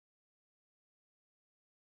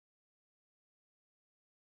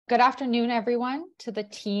Good afternoon, everyone. To the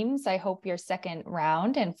teams, I hope your second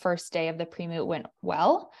round and first day of the pre-moot went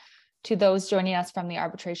well. To those joining us from the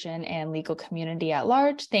arbitration and legal community at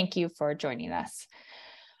large, thank you for joining us.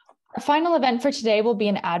 Our final event for today will be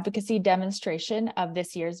an advocacy demonstration of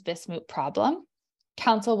this year's Moot problem.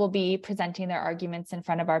 Counsel will be presenting their arguments in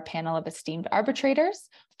front of our panel of esteemed arbitrators,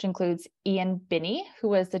 which includes Binnie, who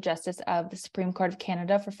was the Justice of the Supreme Court of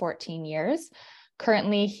Canada for 14 years.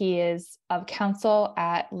 Currently, he is of counsel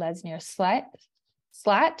at Lenczner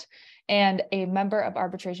Slaght and a member of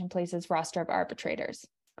Arbitration Place's roster of arbitrators.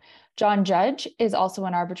 John Judge is also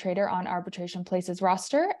an arbitrator on Arbitration Place's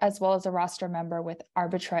roster, as well as a roster member with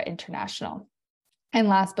Arbitra International. And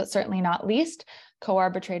last but certainly not least,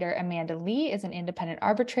 co-arbitrator Amanda Lee is an independent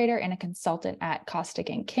arbitrator and a consultant at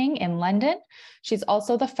Costigan King in London. She's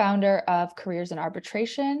also the founder of Careers in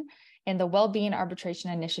Arbitration and the Wellbeing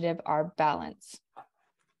Arbitration Initiative ARBalance.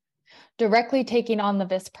 Directly taking on the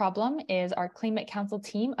VIS problem is our Claimant Counsel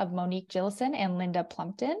team of Monique, Jilesen, and Linda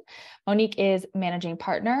Plumpton. Monique is managing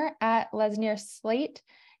partner at Lenczner Slaght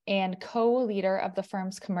and co-leader of the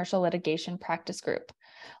firm's commercial litigation practice group.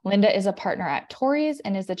 Linda is a partner at Torys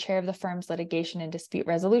and is the chair of the firm's litigation and dispute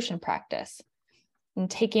resolution practice. And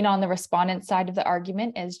taking on the respondent side of the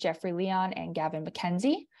argument is Jeffrey Leon and Gavin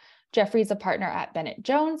MacKenzie. Jeffrey is a partner at Bennett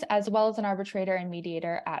Jones, as well as an arbitrator and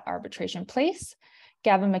mediator at Arbitration Place.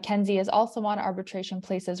 Gavin MacKenzie is also on Arbitration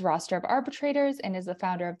Place's roster of arbitrators and is the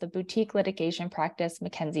founder of the boutique litigation practice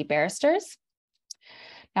MacKenzie Barristers.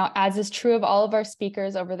 Now, as is true of all of our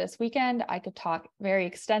speakers over this weekend, I could talk very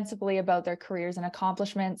extensively about their careers and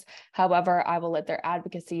accomplishments. However, I will let their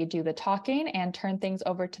advocacy do the talking and turn things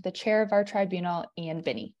over to the chair of our tribunal,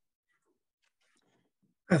 Binnie.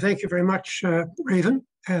 Thank you very much, Raven,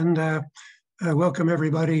 and welcome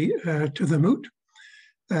everybody to the moot.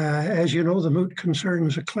 As you know, the moot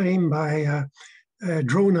concerns a claim by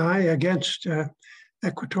Dronai against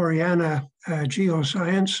Equatoriana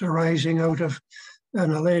Geoscience arising out of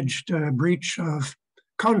an alleged breach of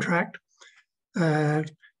contract. The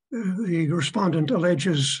respondent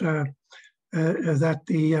alleges that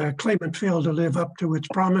the claimant failed to live up to its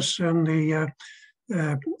promise, and the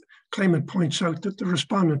claimant points out that the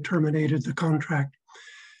respondent terminated the contract.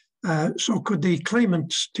 So could the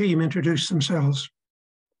claimant's team introduce themselves?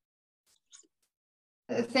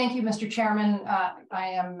 Thank you, Mr. Chairman. I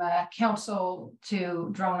am counsel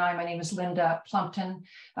to Dronai. My name is Linda Plumpton.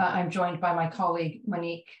 I'm joined by my colleague,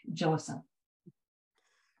 Monique Jilesen. All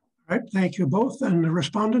right, thank you both. And the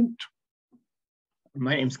respondent?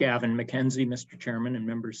 My name's Gavin MacKenzie, Mr. Chairman, and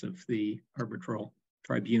members of the Arbitral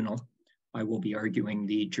Tribunal. I will be arguing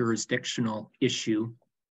the jurisdictional issue,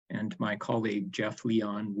 and my colleague, Jeff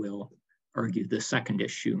Leon, will argue the second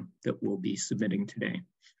issue that we'll be submitting today.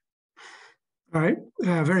 All right,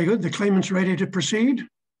 very good. The claimant's ready to proceed.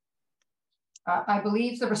 I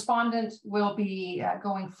believe the respondent will be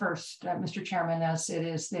going first, Mr. Chairman, as it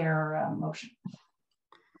is their motion.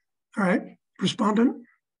 All right, respondent.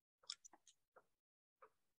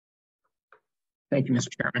 Thank you,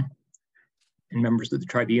 Mr. Chairman and members of the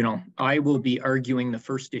tribunal. I will be arguing the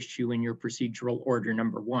first issue in your procedural order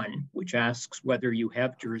number 1, which asks whether you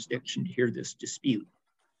have jurisdiction to hear this dispute.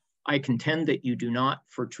 I contend that you do not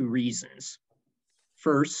for 2 reasons.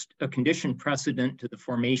 First, a condition precedent to the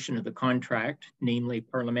formation of the contract, namely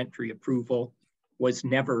parliamentary approval, was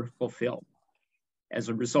never fulfilled. As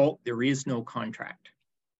a result, there is no contract.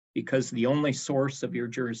 Because the only source of your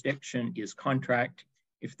jurisdiction is contract,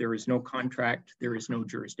 if there is no contract, there is no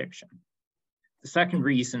jurisdiction. The second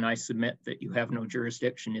reason I submit that you have no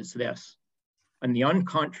jurisdiction is this. On the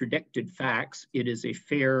uncontradicted facts, it is a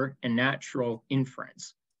fair and natural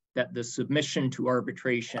inference that the submission to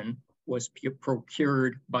arbitration was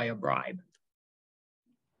procured by a bribe.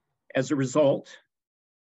 As a result,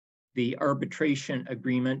 the arbitration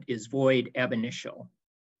agreement is void ab initio.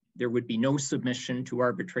 There would be no submission to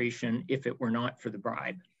arbitration if it were not for the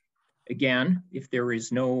bribe. Again, if there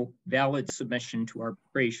is no valid submission to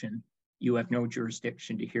arbitration, you have no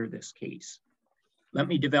jurisdiction to hear this case. Let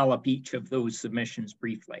me develop each of those submissions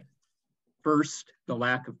briefly. First, the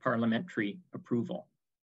lack of parliamentary approval.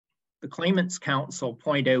 The claimant's counsel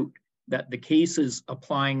point out that the cases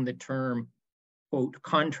applying the term, quote,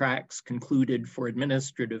 contracts concluded for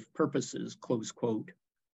administrative purposes, close quote,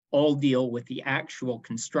 all deal with the actual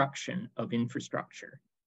construction of infrastructure.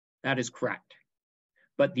 That is correct.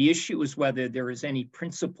 But the issue is whether there is any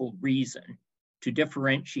principled reason to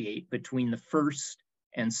differentiate between the first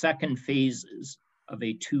and second phases of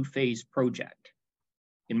a 2-phase project.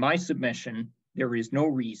 In my submission, there is no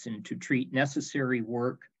reason to treat necessary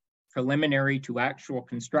work preliminary to actual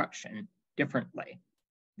construction differently.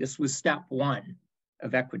 This was step 1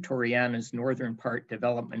 of Equatoriana's Northern Part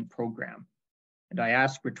Development Program. And I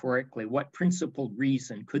ask rhetorically, what principled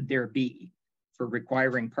reason could there be for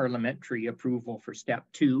requiring parliamentary approval for step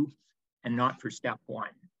 2 and not for step 1?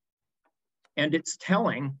 And it's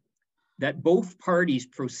telling that both parties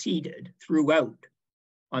proceeded throughout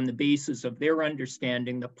on the basis of their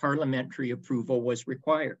understanding that parliamentary approval was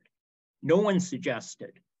required. No one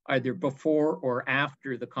suggested, either before or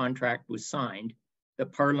after the contract was signed,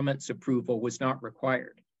 that Parliament's approval was not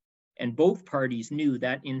required. And both parties knew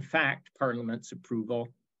that, in fact, Parliament's approval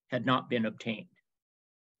had not been obtained.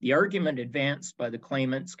 The argument advanced by the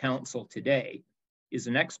Claimant's counsel today is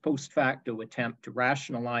an ex post facto attempt to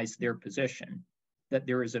rationalize their position that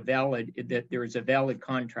there is a valid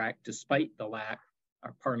contract despite the lack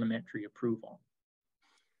of parliamentary approval.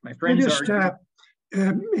 My friends,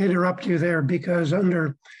 interrupt you there, because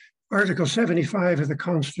under Article 75 of the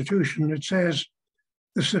Constitution, it says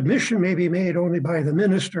the submission may be made only by the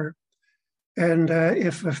minister, and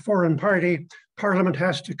if a foreign party, Parliament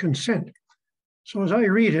has to consent. So as I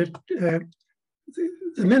read it,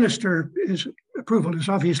 the minister's approval is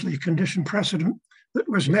obviously a condition precedent that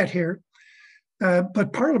was met here,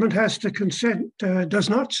 but Parliament has to consent, does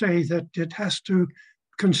not say that it has to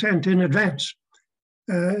consent in advance.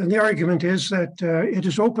 And the argument is that it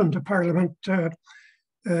is open to Parliament to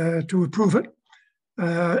approve it.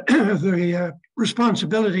 The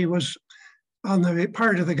responsibility was on the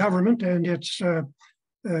part of the government and its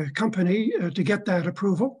company to get that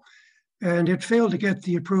approval. And it failed to get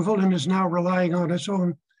the approval and is now relying on its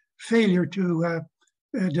own failure to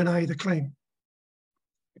deny the claim.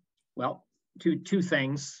 Well, two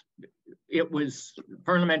things.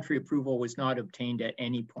 Parliamentary approval was not obtained at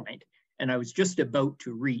any point. And I was just about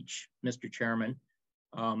to reach, Mr. Chairman,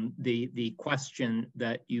 the question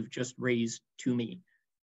that you've just raised to me.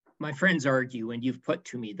 My friends argue, and you've put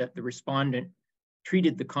to me, that the respondent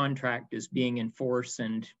treated the contract as being in force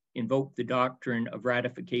and invoked the doctrine of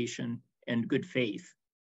ratification and good faith.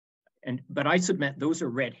 But I submit those are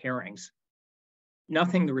red herrings.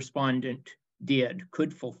 Nothing the respondent did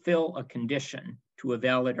could fulfill a condition to a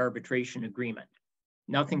valid arbitration agreement.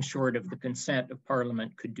 Nothing short of the consent of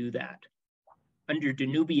Parliament could do that. Under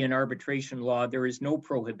Danubian arbitration law, there is no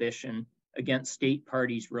prohibition against state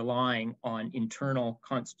parties relying on internal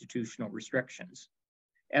constitutional restrictions.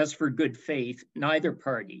 As for good faith, neither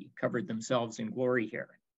party covered themselves in glory here.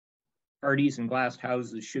 Parties in glass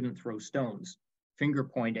houses shouldn't throw stones. Finger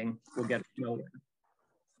pointing will get nowhere.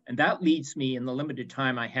 And that leads me, in the limited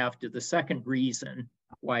time I have, to the second reason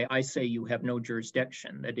why I say you have no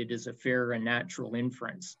jurisdiction, that it is a fair and natural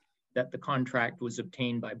inference that the contract was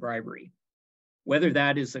obtained by bribery. Whether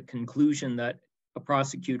that is a conclusion that a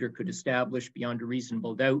prosecutor could establish beyond a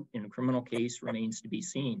reasonable doubt in a criminal case remains to be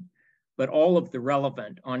seen. But all of the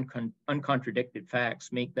relevant, uncontradicted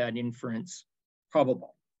facts make that inference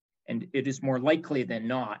probable. And it is more likely than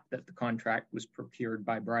not that the contract was procured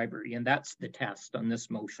by bribery. And that's the test on this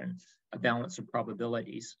motion, a balance of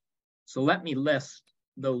probabilities. So let me list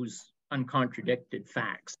those uncontradicted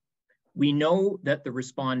facts. We know that the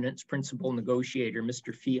respondent's principal negotiator,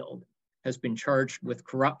 Mr. Field, has been charged with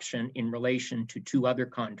corruption in relation to 2 other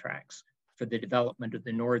contracts for the development of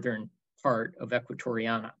the northern part of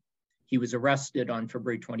Equatoriana. He was arrested on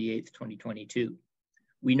February 28th, 2022.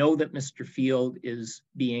 We know that Mr. Field is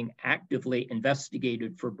being actively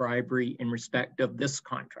investigated for bribery in respect of this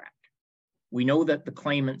contract. We know that the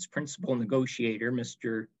claimant's principal negotiator,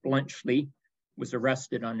 Mr. Bluntschli, was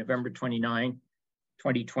arrested on November 29,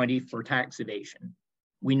 2020 for tax evasion.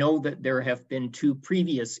 We know that there have been 2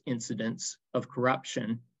 previous incidents of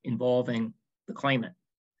corruption involving the claimant.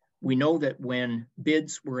 We know that when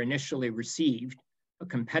bids were initially received, a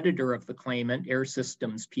competitor of the claimant, Air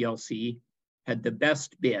Systems PLC, had the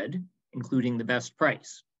best bid, including the best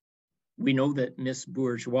price. We know that Ms.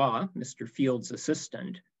 Bourgeois, Mr. Field's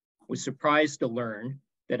assistant, was surprised to learn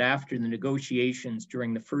that after the negotiations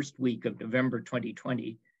during the first week of November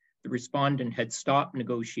 2020, the respondent had stopped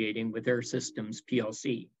negotiating with Air Systems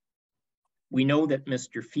PLC. We know that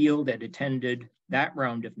Mr. Field had attended that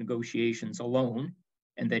round of negotiations alone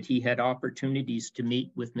and that he had opportunities to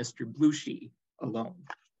meet with Mr. Blushi alone.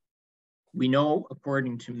 We know,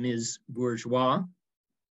 according to Ms. Bourgeois,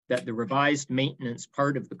 that the revised maintenance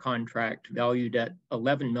part of the contract, valued at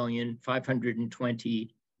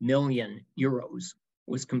 11,520,000,000 euros,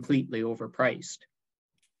 was completely overpriced.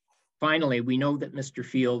 Finally, we know that Mr.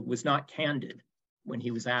 Field was not candid when he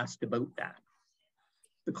was asked about that.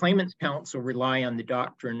 The claimant's counsel rely on the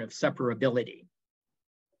doctrine of separability,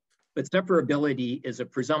 but separability is a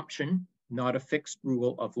presumption, not a fixed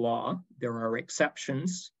rule of law. There are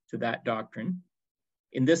exceptions to that doctrine.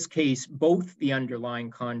 In this case, both the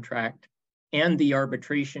underlying contract and the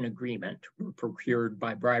arbitration agreement were procured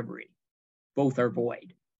by bribery. Both are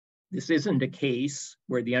void. This isn't a case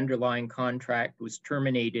where the underlying contract was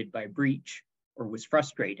terminated by breach or was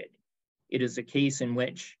frustrated. It is a case in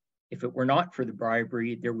which, if it were not for the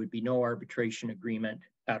bribery, there would be no arbitration agreement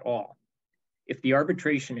at all. If the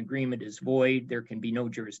arbitration agreement is void, there can be no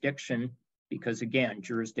jurisdiction because, again,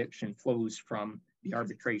 jurisdiction flows from the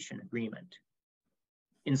arbitration agreement.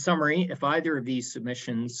 In summary, if either of these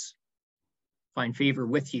submissions find favor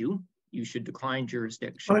with you, you should decline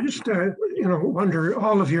jurisdiction. I just, wonder,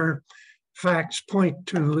 all of your facts point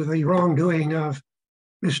to the wrongdoing of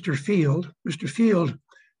Mr. Field. Mr. Field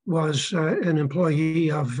was an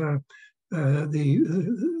employee of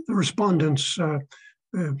the respondent's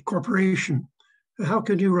corporation. How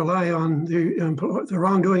can you rely on the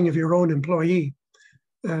wrongdoing of your own employee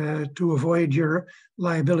to avoid your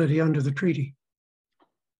liability under the treaty?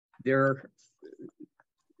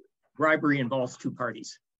 Bribery involves two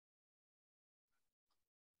parties.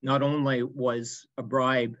 Not only was a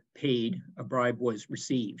bribe paid, a bribe was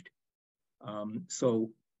received. So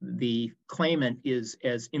the claimant is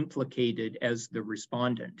as implicated as the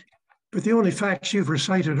respondent. But the only facts you've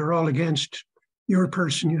recited are all against your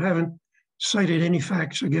person. You haven't cited any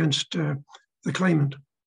facts against the claimant.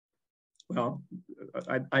 Well,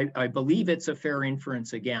 I believe it's a fair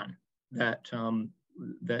inference again that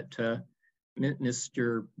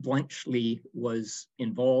Mr. Blenchley was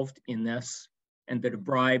involved in this and that a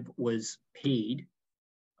bribe was paid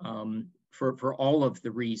for all of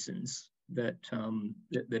the reasons that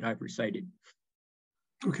I've recited.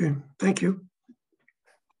 Okay, thank you.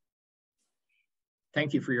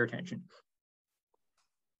 Thank you for your attention.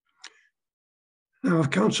 Now, if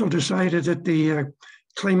counsel decided that the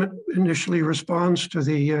claimant initially responds to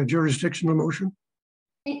the jurisdictional motion?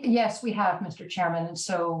 Yes, we have, Mr. Chairman. And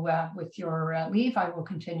so with your leave, I will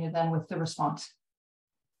continue then with the response.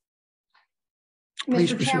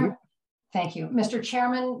 Please Mr. Chairman, thank you. Mr.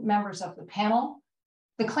 Chairman, members of the panel,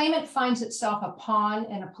 the claimant finds itself a pawn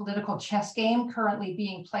in a political chess game currently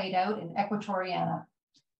being played out in Equatoriana.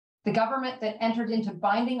 The government that entered into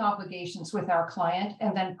binding obligations with our client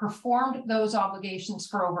and then performed those obligations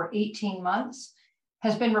for over 18 months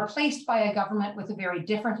has been replaced by a government with a very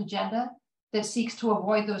different agenda that seeks to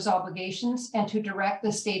avoid those obligations and to direct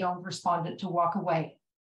the state-owned respondent to walk away.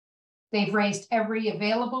 They've raised every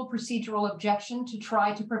available procedural objection to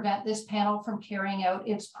try to prevent this panel from carrying out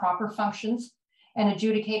its proper functions and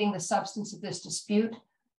adjudicating the substance of this dispute,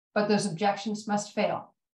 but those objections must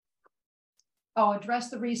fail. I'll address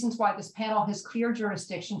the reasons why this panel has clear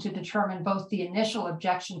jurisdiction to determine both the initial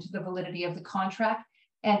objection to the validity of the contract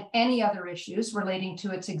and any other issues relating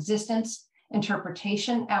to its existence,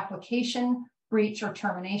 interpretation, application, breach, or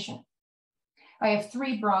termination. I have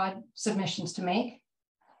three broad submissions to make.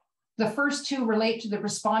 The first two relate to the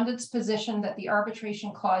respondent's position that the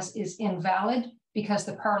arbitration clause is invalid because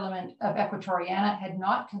the Parliament of Equatoriana had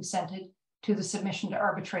not consented to the submission to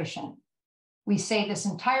arbitration. We say this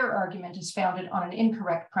entire argument is founded on an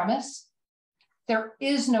incorrect premise. There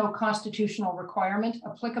is no constitutional requirement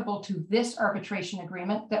applicable to this arbitration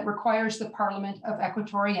agreement that requires the Parliament of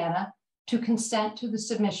Equatoriana to consent to the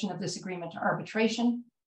submission of this agreement to arbitration.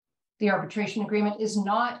 The arbitration agreement is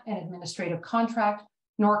not an administrative contract,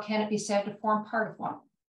 nor can it be said to form part of one.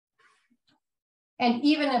 And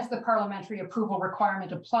even if the parliamentary approval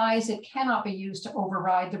requirement applies, it cannot be used to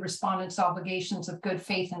override the respondent's obligations of good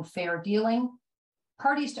faith and fair dealing.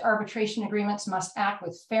 Parties to arbitration agreements must act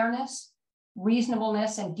with fairness,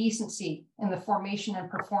 reasonableness, and decency in the formation and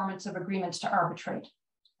performance of agreements to arbitrate.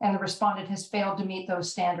 And the respondent has failed to meet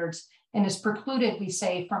those standards and is precluded, we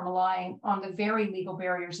say, from relying on the very legal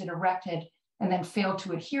barriers it erected and then failed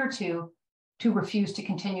to adhere to refuse to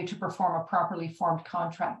continue to perform a properly formed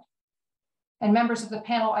contract. And members of the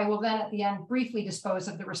panel, I will then at the end briefly dispose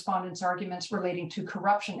of the respondent's arguments relating to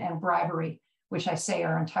corruption and bribery, which I say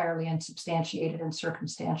are entirely unsubstantiated and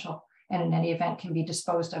circumstantial, and in any event can be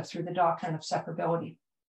disposed of through the doctrine of separability.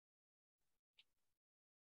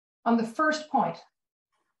 On the first point,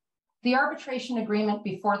 the arbitration agreement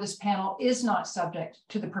before this panel is not subject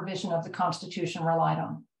to the provision of the Constitution relied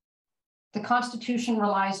on. The Constitution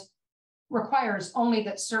requires only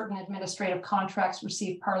that certain administrative contracts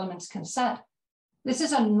receive Parliament's consent. This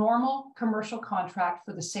is a normal commercial contract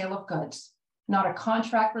for the sale of goods, not a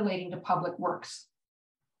contract relating to public works.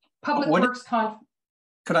 Could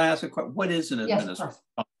I ask a question? What is an administrative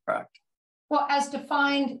contract? Well, as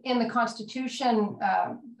defined in the Constitution,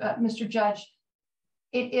 Mr. Judge,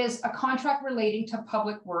 it is a contract relating to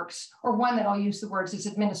public works, or one that I'll use the words is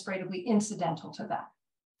administratively incidental to that.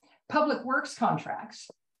 Public works contracts,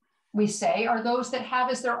 we say, are those that have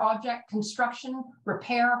as their object construction,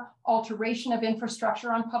 repair, alteration of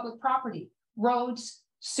infrastructure on public property, roads,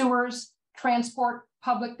 sewers, transport,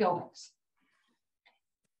 public buildings.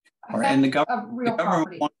 And the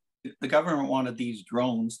government wanted these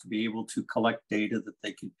drones to be able to collect data that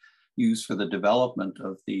they could use for the development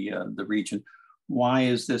of the region. Why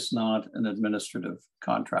is this not an administrative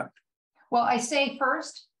contract? Well, I say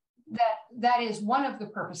first that that is one of the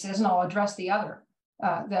purposes, and I'll address the other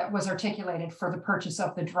that was articulated for the purchase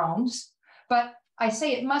of the drones. But I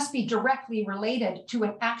say it must be directly related to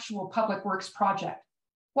an actual public works project.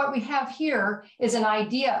 What we have here is an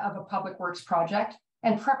idea of a public works project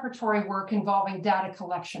and preparatory work involving data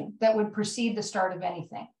collection that would precede the start of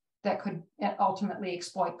anything that could ultimately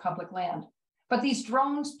exploit public land. But these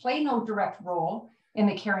drones play no direct role in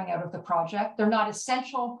the carrying out of the project. They're not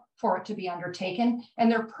essential for it to be undertaken, and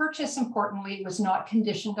their purchase, importantly, was not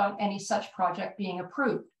conditioned on any such project being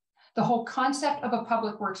approved. The whole concept of a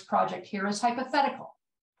public works project here is hypothetical.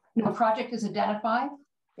 No project is identified.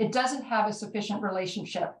 It doesn't have a sufficient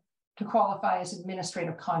relationship to qualify as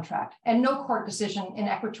administrative contract, and no court decision in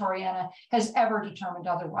Equatoriana has ever determined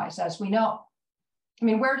otherwise, as we know. I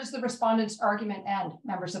mean, where does the respondent's argument end,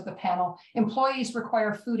 members of the panel? Employees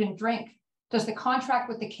require food and drink. Does the contract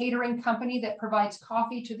with the catering company that provides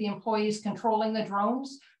coffee to the employees controlling the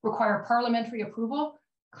drones require parliamentary approval?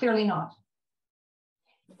 Clearly not.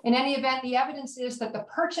 In any event, the evidence is that the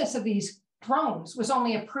purchase of these drones was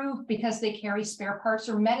only approved because they carry spare parts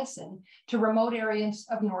or medicine to remote areas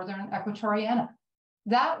of northern Equatoriana.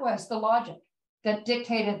 That was the logic that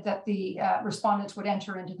dictated that the respondents would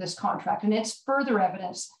enter into this contract. And it's further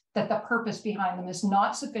evidence that the purpose behind them is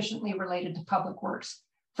not sufficiently related to public works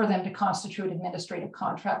for them to constitute administrative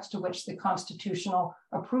contracts to which the constitutional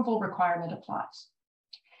approval requirement applies.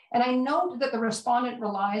 And I note that the respondent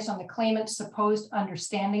relies on the claimant's supposed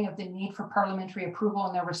understanding of the need for parliamentary approval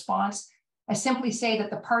in their response. I simply say that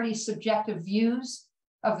the parties' subjective views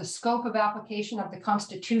of the scope of application of the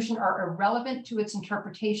Constitution are irrelevant to its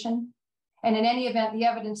interpretation. And in any event, the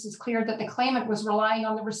evidence is clear that the claimant was relying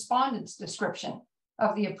on the respondent's description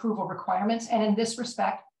of the approval requirements. And in this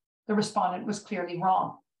respect, the respondent was clearly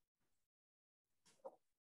wrong.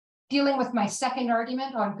 Dealing with my second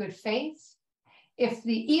argument on good faith,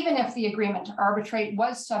 even if the agreement to arbitrate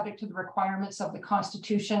was subject to the requirements of the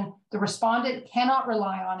Constitution, the respondent cannot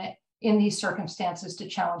rely on it in these circumstances to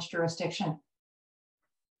challenge jurisdiction.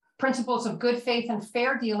 Principles of good faith and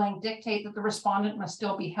fair dealing dictate that the respondent must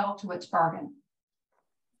still be held to its bargain.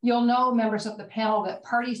 You'll know, members of the panel, that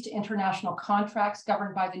parties to international contracts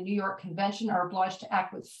governed by the New York Convention are obliged to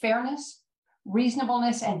act with fairness,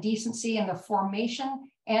 reasonableness, and decency in the formation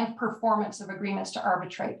and performance of agreements to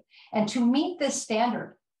arbitrate. And to meet this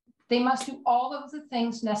standard, they must do all of the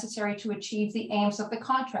things necessary to achieve the aims of the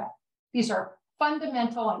contract. These are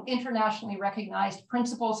fundamental and internationally recognized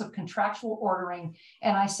principles of contractual ordering,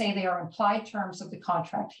 and I say they are implied terms of the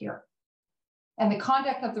contract here. And the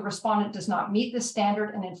conduct of the respondent does not meet this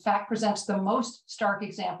standard, and in fact presents the most stark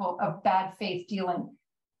example of bad faith dealing.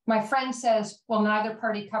 My friend says, well, neither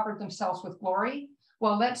party covered themselves with glory.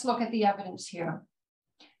 Well, let's look at the evidence here.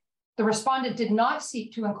 The respondent did not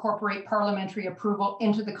seek to incorporate parliamentary approval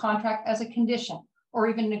into the contract as a condition or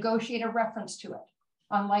even negotiate a reference to it,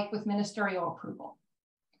 unlike with ministerial approval.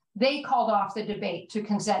 They called off the debate to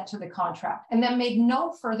consent to the contract and then made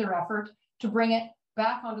no further effort to bring it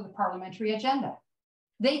back onto the parliamentary agenda.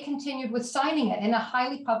 They continued with signing it in a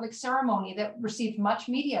highly public ceremony that received much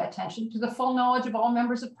media attention to the full knowledge of all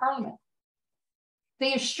members of parliament.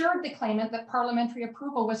 They assured the claimant that parliamentary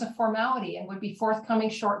approval was a formality and would be forthcoming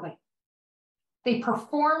shortly. They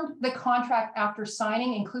performed the contract after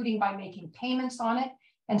signing, including by making payments on it.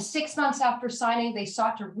 And 6 months after signing, they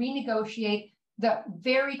sought to renegotiate the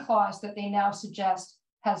very clause that they now suggest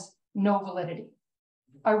has no validity.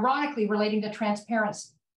 Ironically, relating to transparency,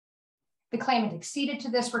 the claimant acceded to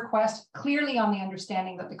this request, clearly on the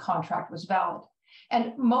understanding that the contract was valid.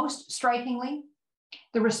 And most strikingly,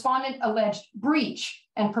 the respondent alleged breach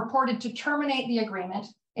and purported to terminate the agreement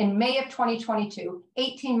in May of 2022,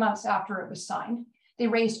 18 months after it was signed. They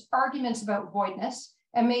raised arguments about voidness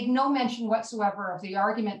and made no mention whatsoever of the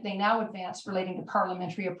argument they now advance relating to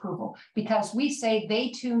parliamentary approval, because we say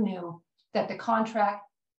they too knew that the contract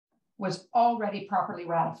was already properly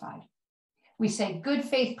ratified. We say good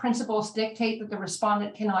faith principles dictate that the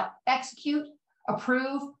respondent cannot execute,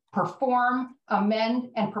 approve, perform, amend,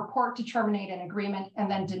 and purport to terminate an agreement and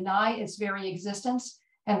then deny its very existence,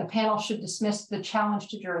 and the panel should dismiss the challenge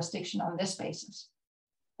to jurisdiction on this basis.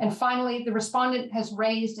 And finally, the respondent has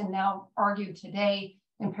raised and now argued today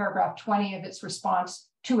in paragraph 20 of its response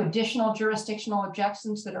 2 additional jurisdictional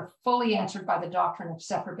objections that are fully answered by the doctrine of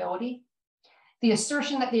separability. The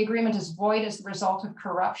assertion that the agreement is void as the result of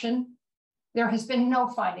corruption. There has been no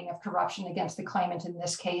finding of corruption against the claimant in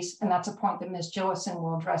this case, and that's a point that Ms. Jilesen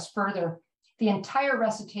will address further. The entire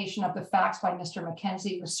recitation of the facts by Mr.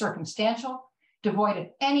 MacKenzie was circumstantial, devoid of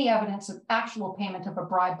any evidence of actual payment of a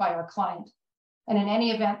bribe by our client. And in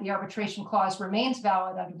any event, the arbitration clause remains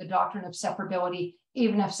valid under the doctrine of separability,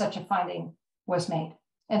 even if such a finding was made.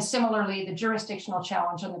 And similarly, the jurisdictional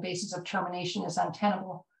challenge on the basis of termination is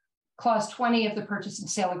untenable. Clause 20 of the purchase and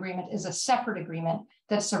sale agreement is a separate agreement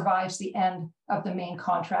that survives the end of the main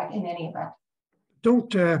contract in any event.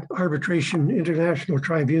 Don't arbitration international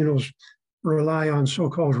tribunals rely on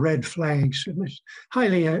so-called red flags? It's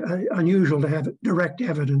highly unusual to have direct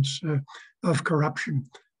evidence of corruption.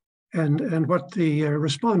 And what the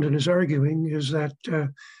respondent is arguing is that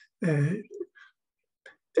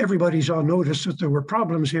everybody's on notice that there were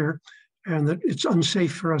problems here and that it's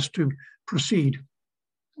unsafe for us to proceed.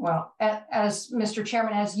 Well, as Mr.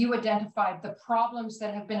 Chairman, as you identified, the problems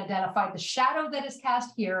that have been identified, the shadow that is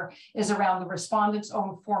cast here is around the respondent's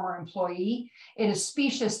own former employee. It is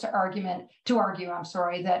specious to argue,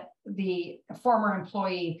 that the former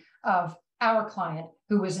employee of our client,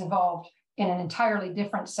 who was involved in an entirely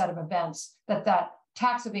different set of events, that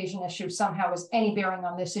tax evasion issue somehow has any bearing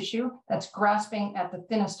on this issue. That's grasping at the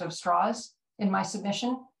thinnest of straws in my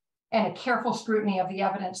submission. And a careful scrutiny of the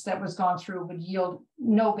evidence that was gone through would yield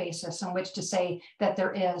no basis on which to say that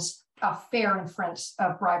there is a fair inference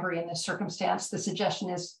of bribery in this circumstance. The suggestion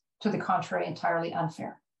is, to the contrary, entirely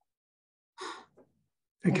unfair.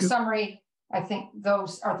 In summary, I think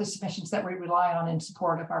those are the submissions that we rely on in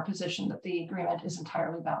support of our position that the agreement is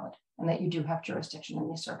entirely valid and that you do have jurisdiction in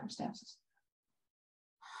these circumstances.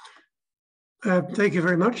 Thank you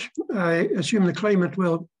very much. I assume the claimant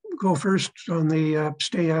will go first on the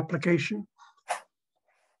stay application.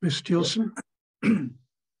 Ms. Jilesen.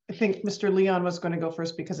 I think Mr. Leon was going to go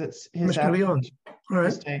first because it's his Mr. Leon. All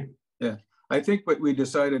right. Stay. Yeah, I think what we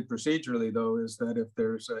decided procedurally, though, is that if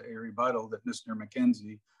there's a rebuttal, that Mr.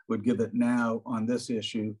 MacKenzie would give it now on this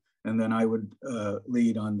issue, and then I would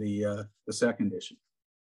lead on the second issue.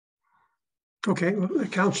 Okay, well, the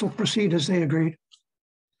council proceed as they agreed.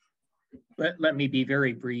 Let me be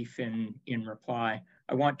very brief in reply.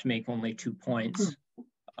 I want to make only 2 points.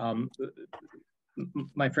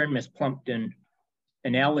 My friend, Ms. Plumpton,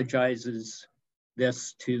 analogizes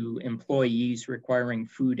this to employees requiring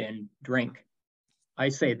food and drink. I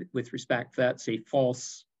say that with respect, that's a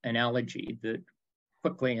false analogy that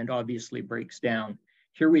quickly and obviously breaks down.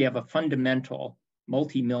 Here we have a fundamental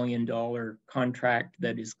multi-million-dollar contract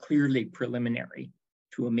that is clearly preliminary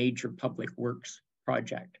to a major public works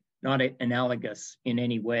project, not analogous in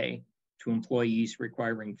any way to employees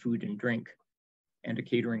requiring food and drink and a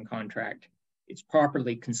catering contract. It's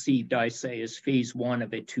properly conceived, I say, as phase 1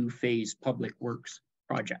 of a 2-phase public works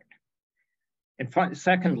project. And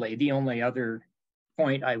secondly, the only other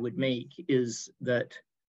point I would make is that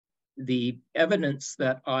the evidence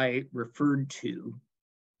that I referred to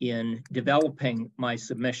in developing my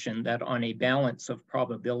submission, that on a balance of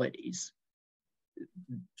probabilities,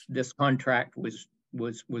 this contract was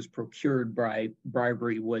procured by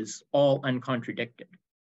bribery, was all uncontradicted.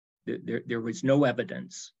 There was no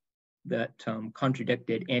evidence that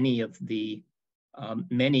contradicted any of the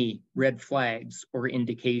many red flags or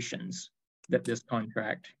indications that this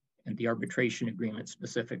contract and the arbitration agreement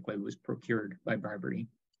specifically was procured by bribery.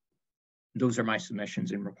 Those are my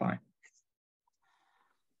submissions in reply.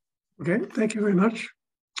 Okay, thank you very much.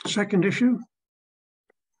 Second issue.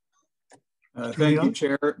 Thank you,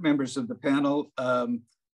 Chair, members of the panel. The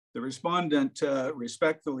respondent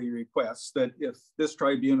respectfully requests that if this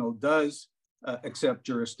tribunal does accept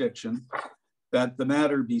jurisdiction, that the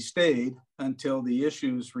matter be stayed until the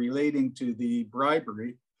issues relating to the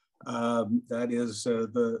bribery, that is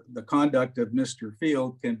the conduct of Mr.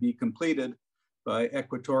 Field, can be completed by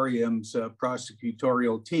Equatorium's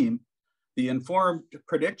prosecutorial team. The informed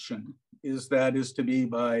prediction is that is to be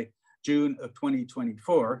by June of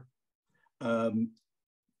 2024.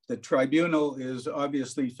 The tribunal is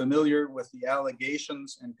obviously familiar with the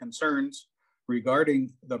allegations and concerns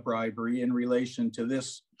regarding the bribery in relation to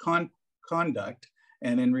this conduct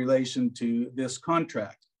and in relation to this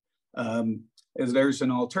contract. As there's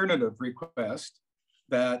an alternative request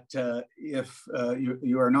that if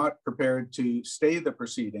you are not prepared to stay the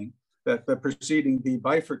proceeding, that the proceeding be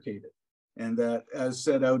bifurcated, and that as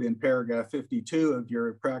set out in paragraph 52 of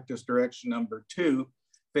your practice direction number 2,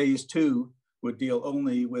 phase 2 would deal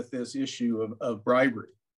only with this issue of bribery.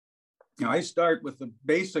 Now, I start with the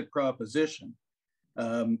basic proposition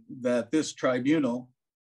that this tribunal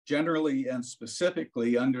generally and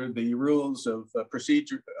specifically under the rules of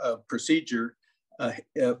procedure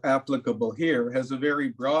applicable here, has a very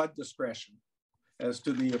broad discretion as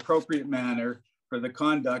to the appropriate manner for the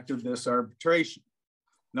conduct of this arbitration.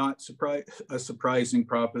 Not a surprising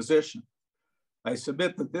proposition. I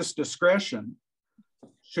submit that this discretion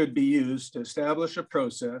should be used to establish a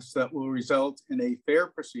process that will result in a fair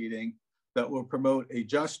proceeding that will promote a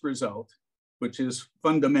just result, which is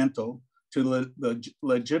fundamental to the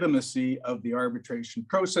legitimacy of the arbitration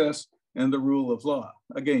process and the rule of law.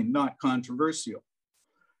 Again, not controversial.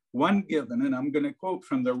 One given, and I'm going to quote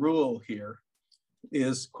from the rule here,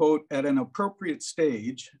 is, quote, at an appropriate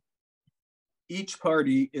stage, each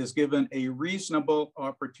party is given a reasonable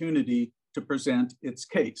opportunity to present its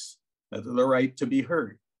case, the right to be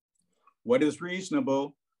heard. What is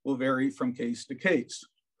reasonable will vary from case to case.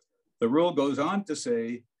 The rule goes on to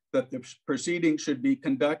say that the proceeding should be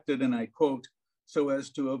conducted, and I quote, so as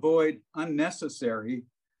to avoid unnecessary,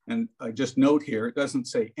 and I just note here, it doesn't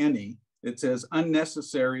say any, it says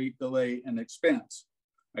unnecessary delay and expense.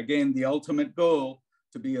 Again, the ultimate goal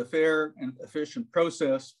to be a fair and efficient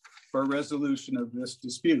process for resolution of this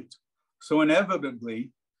dispute. So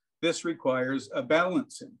inevitably, this requires a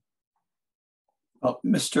balancing. Well,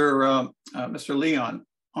 Mr. Leon,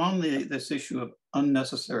 on this issue of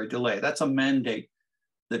unnecessary delay, that's a mandate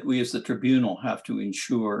that we as the tribunal have to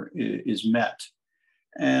ensure is met.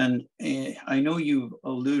 And I know you've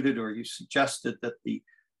alluded or you suggested that the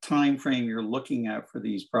time frame you're looking at for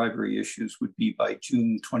these bribery issues would be by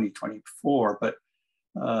June 2024, but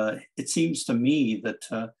it seems to me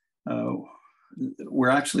that we're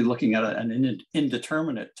actually looking at an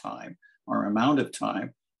indeterminate time or amount of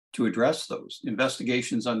time to address those.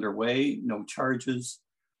 Investigations underway, no charges,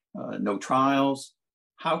 no trials.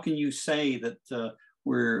 How can you say that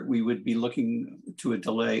we would be looking to a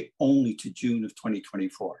delay only to June of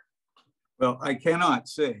 2024? Well, I cannot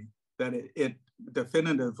say that it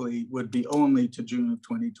definitively would be only to June of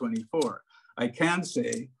 2024. I can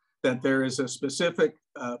say that there is a specific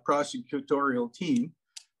prosecutorial team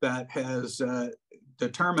that has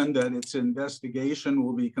determined that its investigation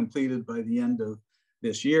will be completed by the end of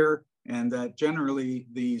this year, and that generally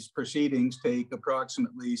these proceedings take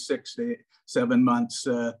approximately 6 to 7 months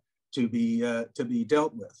to be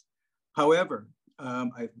dealt with. However,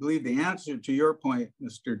 I believe the answer to your point,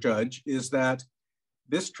 Mr. Judge, is that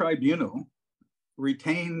this tribunal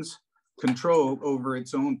retains control over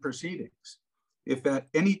its own proceedings. If at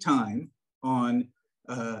any time on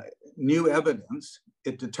new evidence,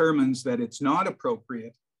 it determines that it's not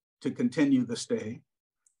appropriate to continue the stay,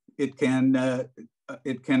 it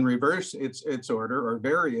can reverse its order or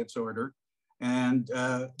vary its order, and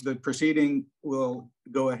the proceeding will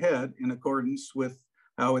go ahead in accordance with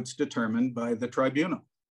how it's determined by the tribunal.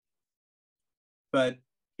 But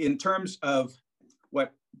in terms of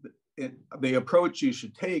what the approach you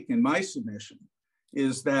should take in my submission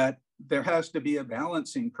is that there has to be a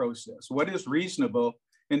balancing process. What is reasonable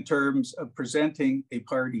in terms of presenting a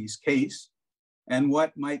party's case and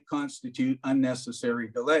what might constitute unnecessary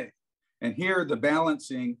delay? And here the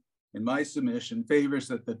balancing in my submission favors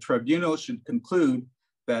that the tribunal should conclude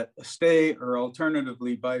that a stay or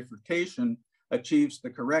alternatively bifurcation achieves the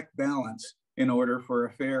correct balance in order for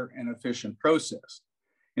a fair and efficient process.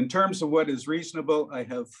 In terms of what is reasonable, I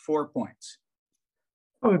have 4 points.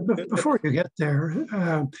 Oh, before you get there,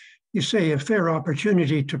 you say a fair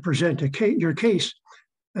opportunity to present your case,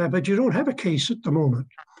 but you don't have a case at the moment.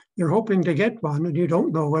 You're hoping to get one, and you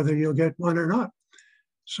don't know whether you'll get one or not.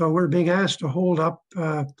 So we're being asked to hold up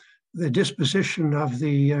the disposition of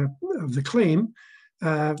the claim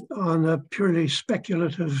on a purely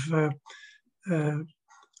speculative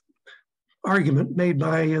argument made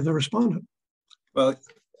by the respondent. Well,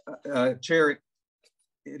 Chair,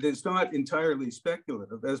 it is not entirely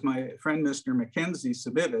speculative. As my friend Mr. MacKenzie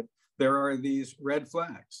submitted, there are these red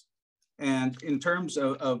flags. And in terms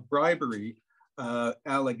of bribery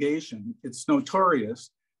allegation, it's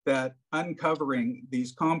notorious that uncovering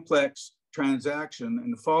these complex transactions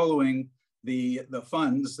and following the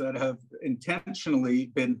funds that have intentionally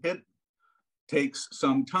been hidden takes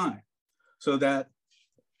some time. So that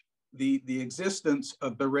the existence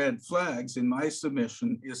of the red flags in my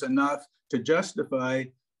submission is enough to justify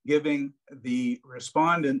giving the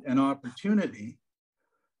respondent an opportunity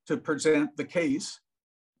to present the case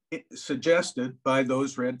suggested by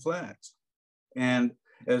those red flags. And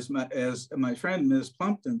as my friend Ms.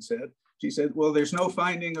 Plumpton said, she said, well, there's no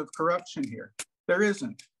finding of corruption here. There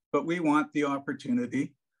isn't, but we want the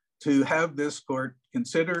opportunity to have this court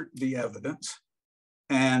consider the evidence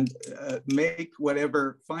and make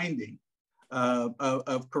whatever finding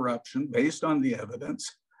of corruption based on the evidence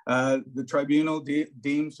the tribunal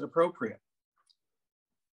deems appropriate.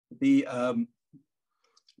 The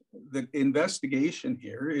investigation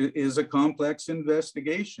here is a complex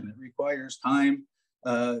investigation. It requires time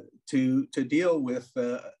to deal with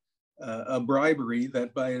a bribery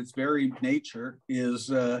that by its very nature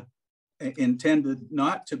is intended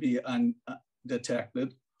not to be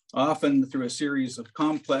undetected, often through a series of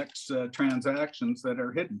complex transactions that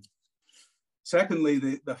are hidden. Secondly,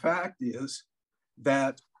 the fact is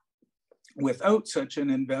that without such an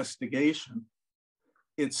investigation,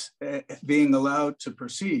 it's being allowed to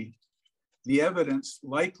proceed. The evidence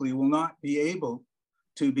likely will not be able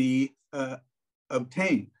to be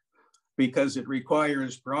obtained because it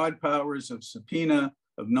requires broad powers of subpoena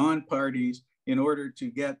of non-parties in order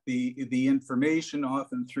to get the information,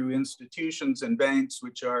 often through institutions and banks,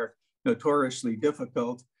 which are notoriously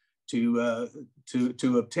difficult to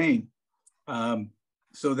obtain.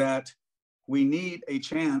 So that we need a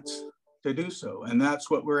chance to do so, and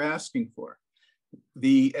that's what we're asking for.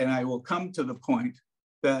 And I will come to the point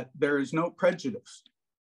that there is no prejudice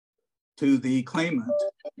to the claimant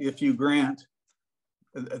if you grant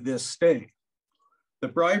this stay. The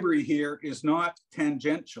bribery here is not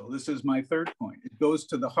tangential. This is my third point. It goes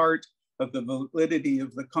to the heart of the validity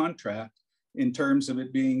of the contract in terms of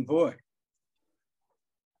it being void.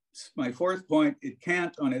 My fourth point, it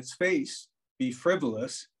can't on its face be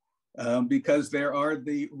frivolous because there are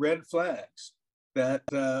the red flags that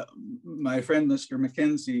my friend, Mr.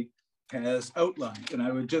 MacKenzie, has outlined. And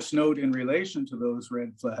I would just note in relation to those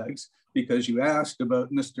red flags, because you asked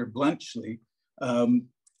about Mr. Blunchley,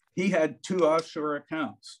 he had 2 offshore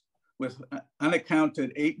accounts with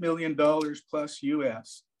unaccounted $8 million plus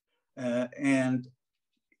US. And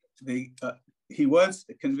he was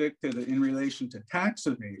convicted in relation to tax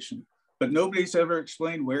evasion, but nobody's ever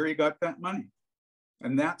explained where he got that money.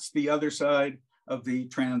 And that's the other side of the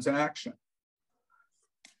transaction.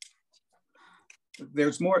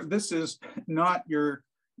 There's more. This is not your,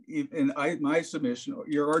 in my submission,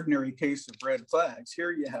 your ordinary case of red flags.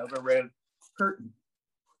 Here you have a red curtain.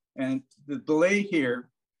 And the delay here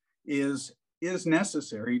is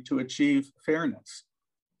necessary to achieve fairness.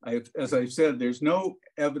 As I've said, there's no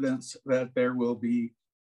evidence that there will be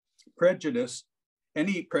prejudice.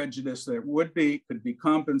 Any prejudice that could be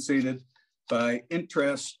compensated by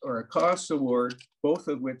interest or a cost award, both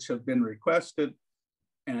of which have been requested.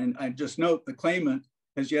 And I just note the claimant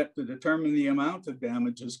has yet to determine the amount of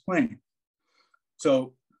damages claimed.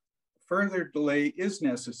 So further delay is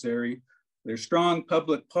necessary. There's strong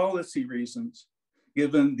public policy reasons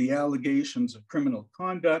given the allegations of criminal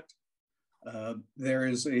conduct. There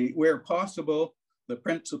is where possible, the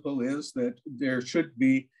principle is that there should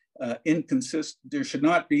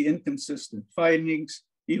not be inconsistent findings,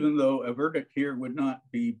 even though a verdict here would not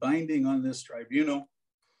be binding on this tribunal.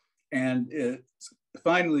 And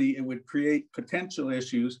finally, it would create potential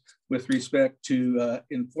issues with respect to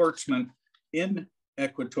enforcement in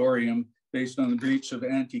equatorium based on the breach of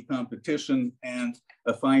anti-competition and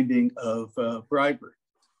a finding of bribery.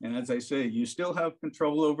 And as I say, you still have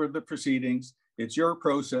control over the proceedings. It's your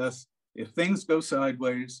process. If things go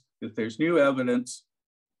sideways, if there's new evidence,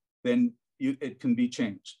 then it can be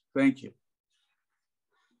changed. Thank you.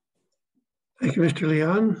 Thank you, Mr.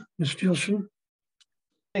 Leon. Ms. Jilesen.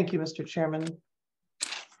 Thank you, Mr. Chairman.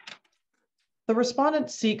 The respondent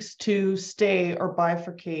seeks to stay or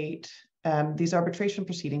bifurcate these arbitration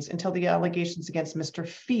proceedings until the allegations against Mr.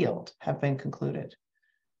 Field have been concluded.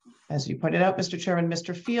 As you pointed out, Mr. Chairman,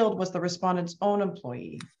 Mr. Field was the respondent's own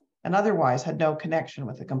employee and otherwise had no connection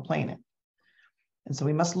with the complainant. And so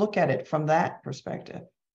we must look at it from that perspective.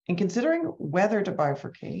 In considering whether to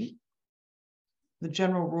bifurcate, the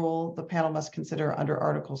general rule the panel must consider under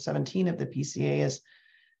Article 17 of the PCA is,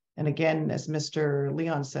 and again, as Mr.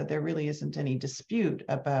 Leon said, there really isn't any dispute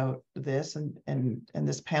about this and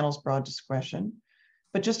this panel's broad discretion.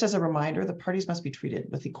 But just as a reminder, the parties must be treated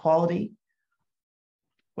with equality,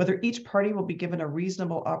 whether each party will be given a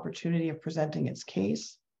reasonable opportunity of presenting its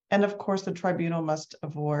case. And of course, the tribunal must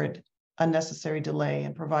avoid unnecessary delay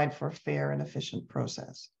and provide for a fair and efficient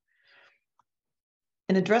process.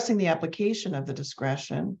 In addressing the application of the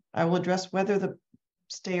discretion, I will address whether the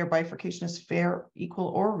stay or bifurcation is fair, equal,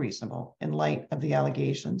 or reasonable in light of the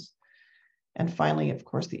allegations. And finally, of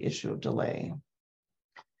course, the issue of delay.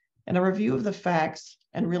 And a review of the facts,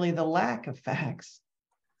 and really the lack of facts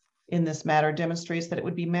in this matter, demonstrates that it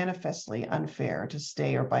would be manifestly unfair to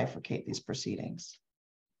stay or bifurcate these proceedings.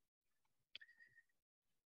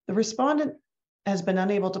 The respondent has been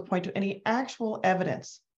unable to point to any actual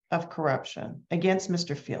evidence of corruption against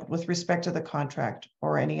Mr. Field with respect to the contract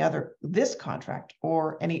or this contract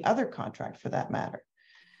or any other contract for that matter.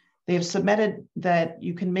 They have submitted that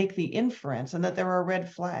you can make the inference and that there are red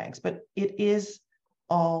flags, but it is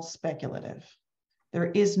all speculative. There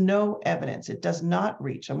is no evidence. It does not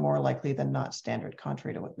reach a more likely than not standard,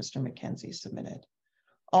 contrary to what Mr. MacKenzie submitted.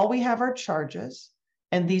 All we have are charges,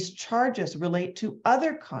 and these charges relate to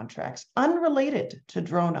other contracts unrelated to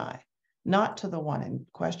Dronai, not to the one in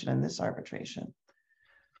question in this arbitration.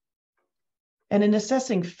 And in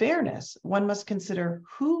assessing fairness, one must consider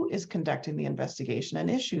who is conducting the investigation, an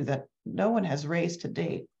issue that no one has raised to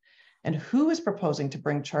date, and who is proposing to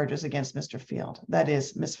bring charges against Mr. Field, that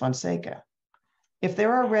is, Ms. Fonseca. If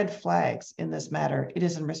there are red flags in this matter, it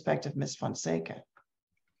is in respect of Ms. Fonseca.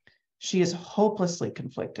 She is hopelessly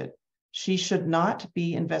conflicted. She should not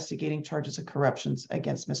be investigating charges of corruptions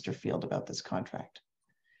against Mr. Field about this contract.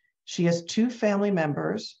 She has two family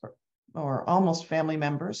members, or almost family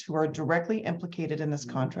members, who are directly implicated in this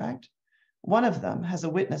contract. One of them has a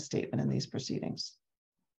witness statement in these proceedings.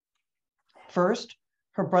 First,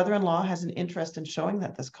 her brother-in-law has an interest in showing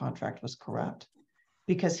that this contract was corrupt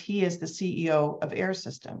because he is the CEO of Air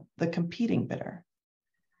System, the competing bidder.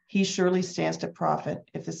 He surely stands to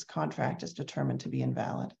profit if this contract is determined to be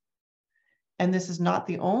invalid. And this is not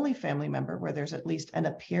the only family member where there's at least an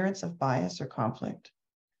appearance of bias or conflict.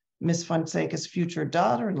 Ms. Fonseca's future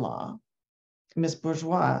daughter-in-law, Ms.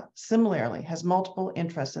 Bourgeois, similarly has multiple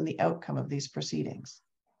interests in the outcome of these proceedings.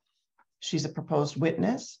 She's a proposed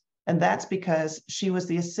witness, and that's because she was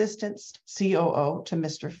the assistant COO to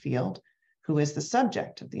Mr. Field, who is the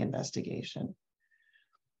subject of the investigation.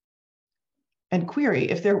 And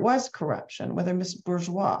query, if there was corruption, whether Ms.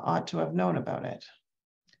 Bourgeois ought to have known about it.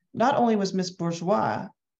 Not only was Ms. Bourgeois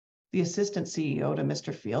the assistant CEO to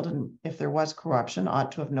Mr. Field, and if there was corruption,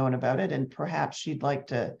 ought to have known about it, and perhaps she'd like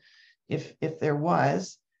to, if there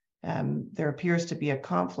was, there appears to be a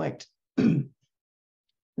conflict of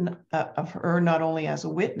her not only as a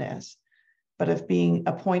witness, but of being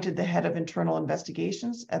appointed the head of internal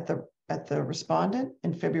investigations at the Respondent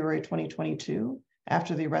in February 2022,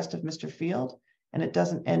 after the arrest of Mr. Field. And it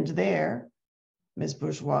doesn't end there. Ms.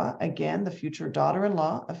 Bourgeois, again, the future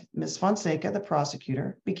daughter-in-law of Ms. Fonseca, the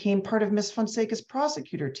prosecutor, became part of Ms. Fonseca's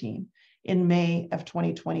prosecutor team in May of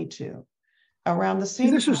 2022. Around the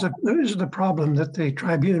same This is the problem that the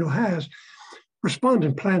tribunal has.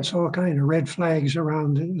 Respondent plants all kind of red flags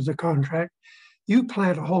around the contract. You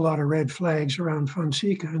plant a whole lot of red flags around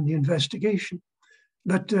Fonseca and the investigation.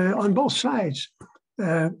 But on both sides,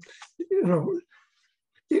 it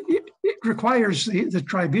requires the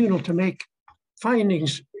tribunal to make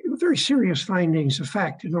findings, very serious findings of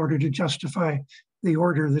fact, in order to justify the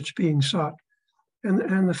order that's being sought.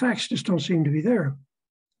 And the facts just don't seem to be there.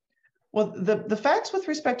 Well, the facts with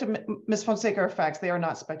respect to Ms. Fonseca are facts. They are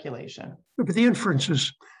not speculation. But the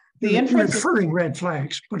inferences, you're inferring red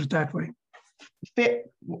flags, put it that way.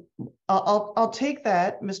 I'll take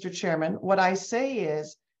that, Mr. Chairman. What I say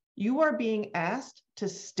is you are being asked to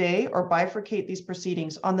stay or bifurcate these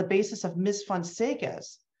proceedings on the basis of Ms.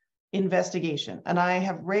 Fonseca's investigation. And I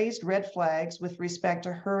have raised red flags with respect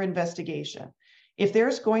to her investigation. If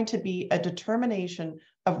there's going to be a determination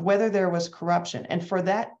of whether there was corruption, and for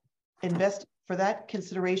that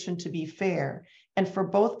consideration to be fair, and for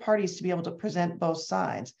both parties to be able to present both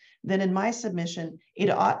sides, then in my submission, it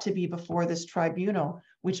ought to be before this tribunal,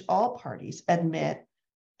 which all parties admit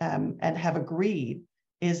and have agreed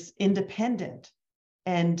is independent.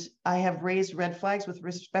 And I have raised red flags with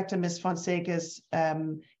respect to Ms. Fonseca's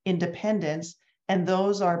independence, and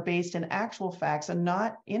those are based in actual facts and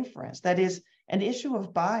not inference. That is, an issue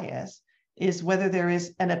of bias is whether there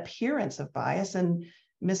is an appearance of bias, and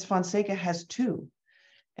Ms. Fonseca has two.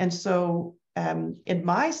 And so in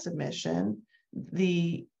my submission,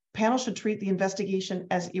 the panel should treat the investigation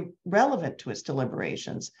as irrelevant to its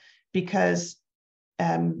deliberations because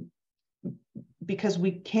we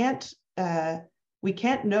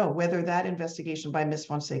can't know whether that investigation by Ms.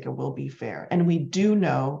 Fonseca will be fair. And we do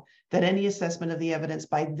know that any assessment of the evidence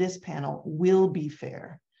by this panel will be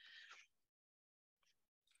fair.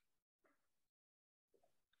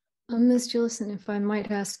 Ms. Jilesen, if I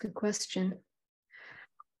might ask a question.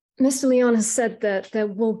 Mr. Leon has said that there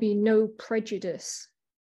will be no prejudice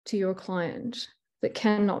to your client that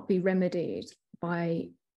cannot be remedied by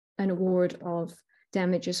an award of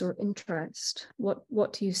damages or interest.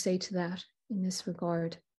 What do you say to that in this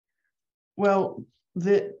regard? Well,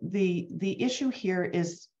 the issue here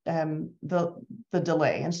is the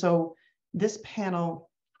delay. And so this panel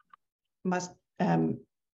must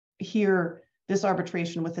hear this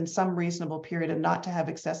arbitration within some reasonable period and not to have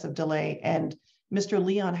excessive delay. And Mr.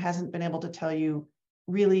 Leon hasn't been able to tell you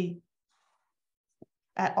really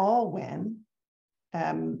at all when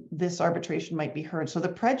this arbitration might be heard. So the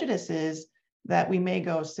prejudice is that we may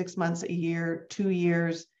go 6 months, a year, 2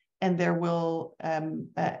 years, and there will,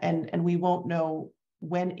 and we won't know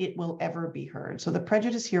when it will ever be heard. So the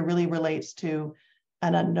prejudice here really relates to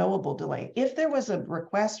an unknowable delay. If there was a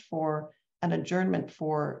request for an adjournment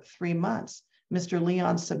for 3 months, Mr.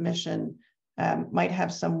 Leon's submission might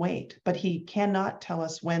have some weight, but he cannot tell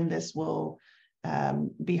us when this will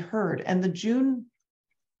be heard. And the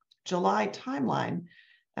June-July timeline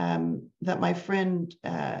that my friend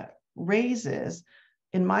raises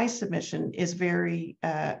in my submission is very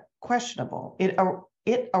questionable.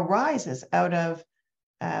 It arises out of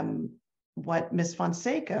what Ms.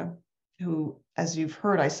 Fonseca, who, as you've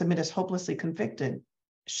heard, I submit as hopelessly convicted,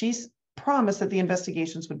 she's promised that the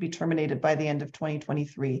investigations would be terminated by the end of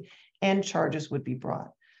 2023 and charges would be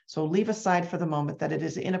brought. So leave aside for the moment that it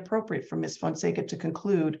is inappropriate for Ms. Fonseca to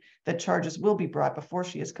conclude that charges will be brought before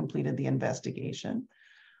she has completed the investigation.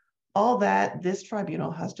 All that this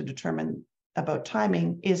tribunal has to determine about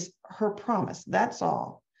timing is her promise. That's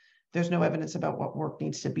all. There's no evidence about what work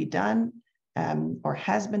needs to be done or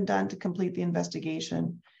has been done to complete the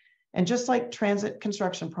investigation. And just like transit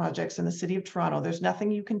construction projects in the city of Toronto, there's nothing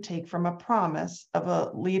you can take from a promise of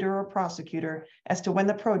a leader or prosecutor as to when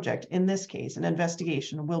the project, in this case, an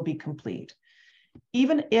investigation, will be complete.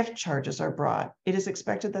 Even if charges are brought, it is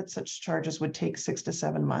expected that such charges would take 6 to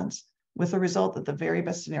 7 months, with the result that the very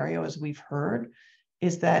best scenario, as we've heard,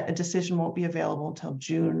 is that a decision won't be available until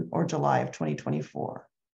June or July of 2024.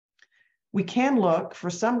 We can look for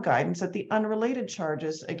some guidance at the unrelated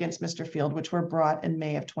charges against Mr. Field, which were brought in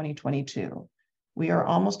May of 2022. We are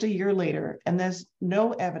almost a year later, and there's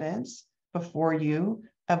no evidence before you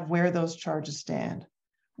of where those charges stand.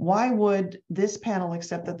 Why would this panel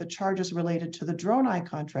accept that the charges related to the Drone-Eye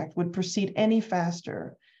contract would proceed any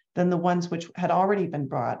faster than the ones which had already been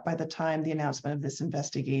brought by the time the announcement of this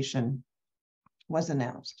investigation was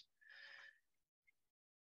announced?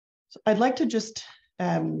 So I'd like to just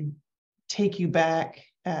take you back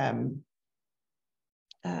to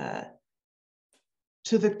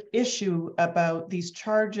the issue about these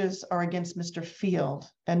charges are against Mr. Field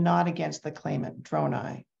and not against the claimant,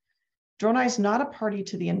 Drone-Eye. Drone-Eye is not a party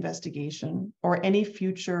to the investigation or any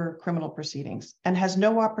future criminal proceedings and has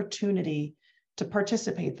no opportunity to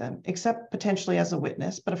participate in them, except potentially as a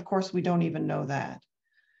witness, but of course we don't even know that.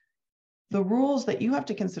 The rules that you have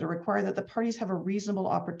to consider require that the parties have a reasonable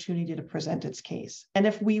opportunity to present its case. And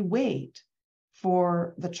if we wait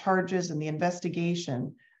for the charges and the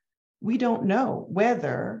investigation, we don't know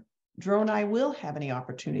whether Drone-Eye will have any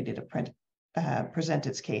opportunity to present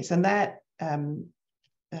its case. And that,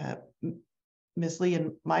 Ms. Lee,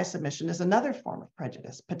 in my submission, is another form of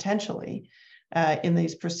prejudice, potentially, in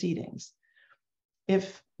these proceedings.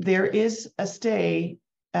 If there is a stay,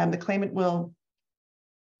 the claimant will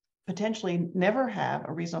potentially never have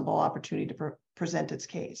a reasonable opportunity to present its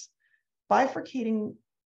case. Bifurcating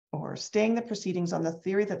or staying the proceedings on the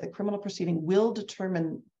theory that the criminal proceeding will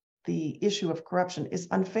determine the issue of corruption is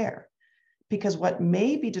unfair, because what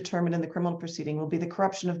may be determined in the criminal proceeding will be the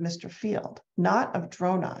corruption of Mr. Field, not of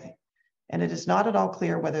Drone-Eye. And it is not at all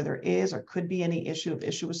clear whether there is or could be any issue of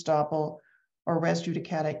issue estoppel or res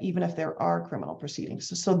judicata, even if there are criminal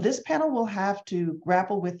proceedings. So this panel will have to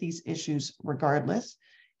grapple with these issues regardless.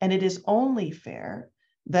 And it is only fair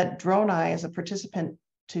that Drone-Eye, as a participant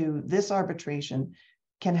to this arbitration,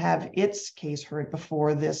 can have its case heard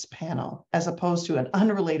before this panel, as opposed to an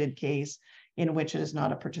unrelated case in which it is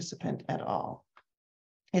not a participant at all.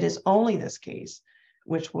 It is only this case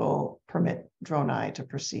which will permit Drone-Eye to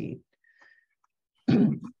proceed.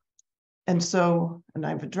 And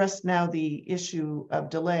I've addressed now the issue of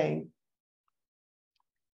delay.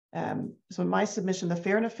 So in my submission, the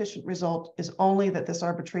fair and efficient result is only that this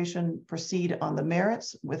arbitration proceed on the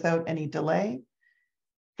merits without any delay.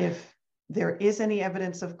 If there is any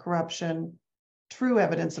evidence of corruption, true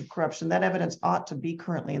evidence of corruption, that evidence ought to be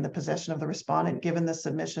currently in the possession of the respondent, given the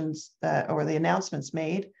submissions or the announcements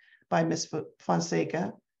made by Ms.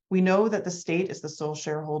 Fonseca. We know that the state is the sole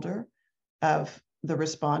shareholder of the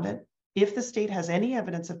respondent. If the state has any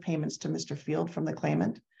evidence of payments to Mr. Field from the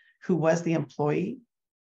claimant, who was the employee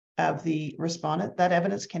of the respondent, that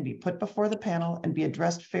evidence can be put before the panel and be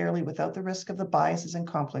addressed fairly without the risk of the biases and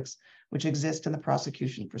conflicts which exist in the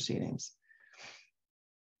prosecution proceedings.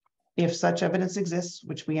 If such evidence exists,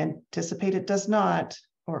 which we anticipate it does not,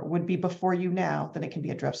 or would be before you now, then it can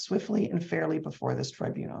be addressed swiftly and fairly before this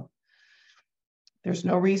tribunal. There's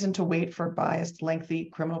no reason to wait for biased, lengthy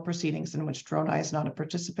criminal proceedings in which Drone-Eye is not a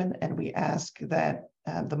participant, and we ask that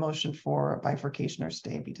the motion for bifurcation or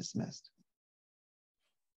stay be dismissed.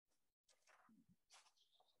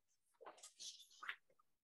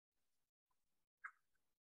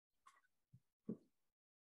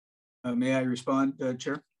 May I respond,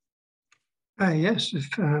 Chair? Yes, if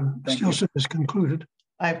Jilesen is concluded.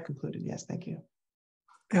 I've concluded, yes, thank you.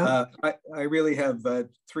 Yeah. I really have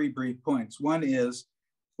 3 brief points. One is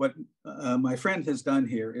what my friend has done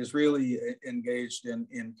here is really engaged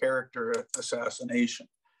in character assassination.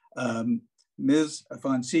 Ms.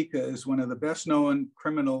 Fonseca is one of the best known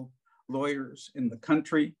criminal lawyers in the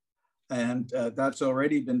country, and that's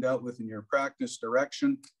already been dealt with in your practice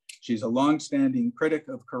direction. She's a longstanding critic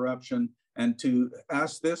of corruption, and to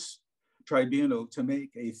ask this tribunal to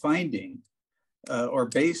make a finding or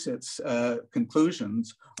base its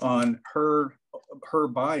conclusions on her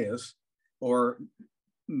bias or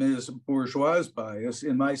Ms. Bourgeois' bias,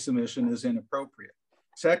 in my submission, is inappropriate.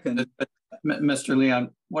 Second, Mr.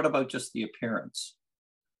 Leon, what about just the appearance?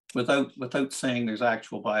 Without saying there's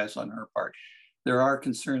actual bias on her part, there are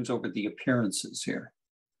concerns over the appearances here.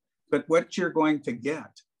 But what you're going to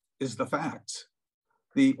get is the facts.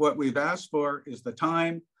 What we've asked for is the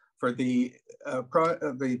time for the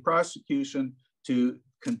prosecution to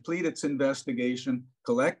complete its investigation,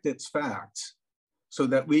 collect its facts, so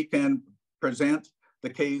that we can present the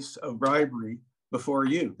case of bribery before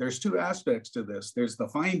you. There's 2 aspects to this. There's the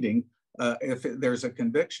finding, if there's a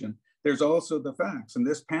conviction. There's also the facts. And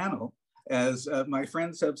this panel, as my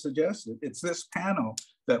friends have suggested, it's this panel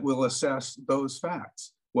that will assess those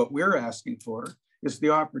facts. What we're asking for is the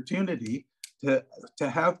opportunity to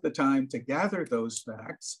have the time to gather those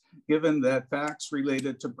facts, given that facts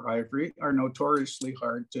related to bribery are notoriously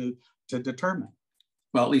hard to determine.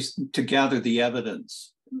 Well, at least to gather the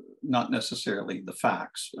evidence, not necessarily the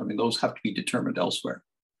facts. I mean, those have to be determined elsewhere.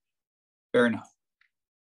 Fair enough.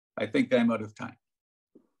 I think I'm out of time.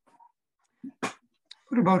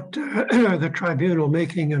 What about the tribunal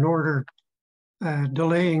making an order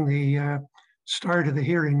delaying the start of the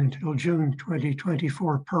hearing until June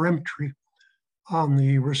 2024 peremptory on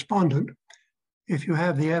the respondent? If you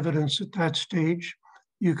have the evidence at that stage,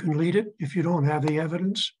 you can lead it. If you don't have the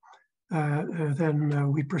evidence,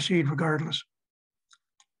 then we proceed regardless.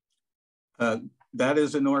 That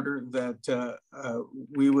is an order that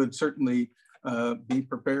we would certainly be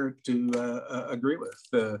prepared to agree with,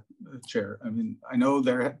 the Chair. I mean, I know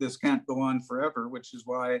this can't go on forever, which is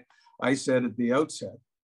why I said at the outset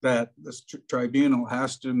that this tribunal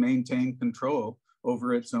has to maintain control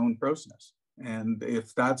over its own process. And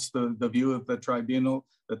if that's the view of the tribunal,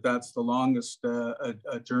 that's the longest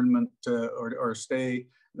adjournment or stay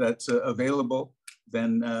that's available,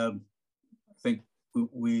 then I think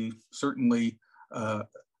we certainly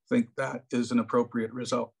think that is an appropriate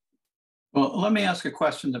result. Well, let me ask a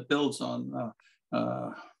question that builds on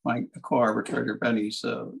my co-arbitrator Benny's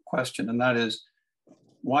question, and that is,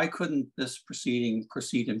 why couldn't this proceeding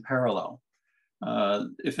proceed in parallel?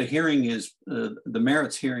 If a hearing is, the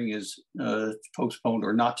merits hearing is postponed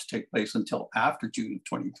or not to take place until after June of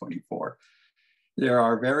 2024, there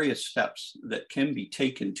are various steps that can be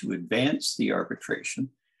taken to advance the arbitration.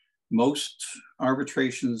 Most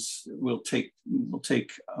arbitrations will take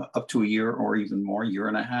up to a year or even more, year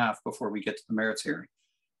and a half, before we get to the merits hearing.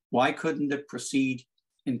 Why couldn't it proceed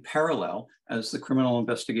in parallel as the criminal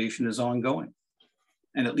investigation is ongoing,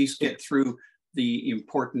 and at least get through the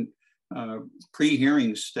important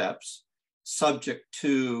pre-hearing steps, subject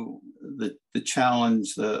to the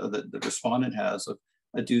challenge the respondent has of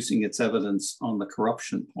adducing its evidence on the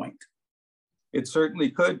corruption point? It certainly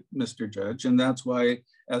could, Mr. Judge, and that's why,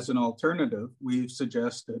 as an alternative, we've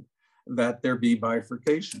suggested that there be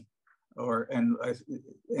bifurcation, and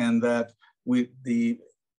that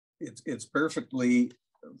it's perfectly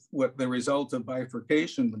what the result of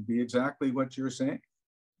bifurcation would be exactly what you're saying.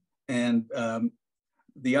 And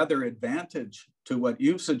the other advantage to what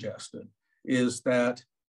you've suggested is that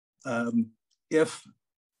if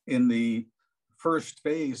in the first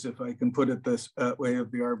phase, if I can put it this way,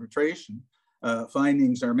 of the arbitration,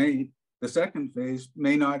 findings are made, the second phase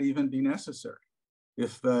may not even be necessary.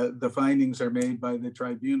 If the findings are made by the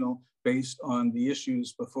tribunal based on the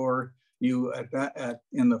issues before you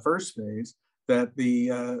in the first phase, that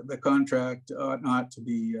the contract ought not to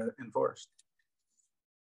be enforced.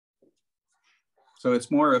 So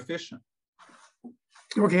it's more efficient.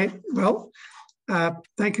 Okay, well,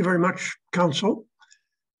 thank you very much, counsel.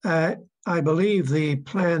 I believe the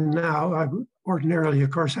plan now, I ordinarily,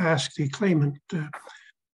 of course, ask the claimant's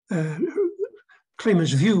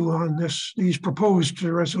view on these proposed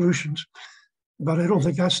resolutions, but I don't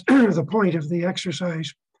think that's the point of the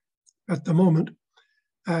exercise at the moment.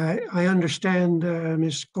 I understand,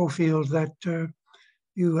 Ms. Schofield, that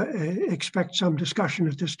you expect some discussion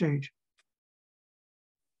at this stage.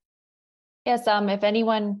 Yes, if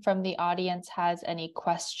anyone from the audience has any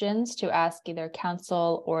questions to ask either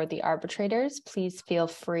counsel or the arbitrators, please feel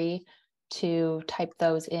free to type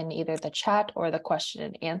those in either the chat or the question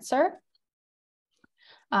and answer.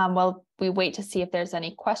 While we wait to see if there's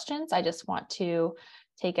any questions, I just want to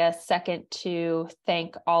take a second to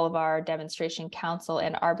thank all of our demonstration counsel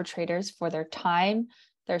and arbitrators for their time,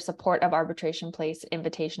 their support of Arbitration Place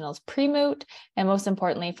Invitational's pre-moot, and most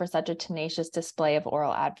importantly, for such a tenacious display of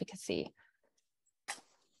oral advocacy.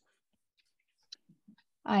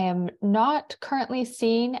 I am not currently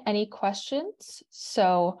seeing any questions.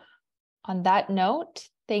 So on that note,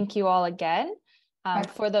 thank you all again.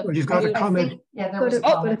 For the well, you've got a comment. Yeah, there was a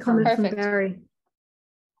comment from perfect. Barry.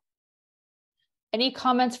 Any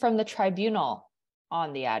comments from the tribunal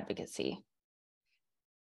on the advocacy?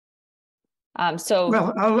 So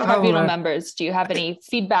Well, tribunal members, do you have any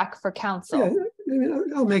feedback for counsel? Yeah,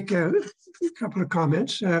 I'll make a couple of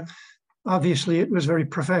comments. Obviously, it was very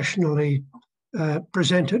professionally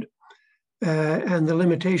presented, and the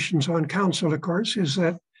limitations on counsel, of course, is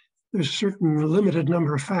that there's a certain limited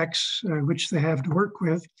number of facts which they have to work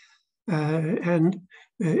with, and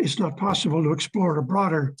it's not possible to explore a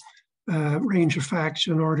broader range of facts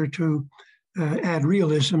in order to add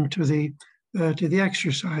realism to the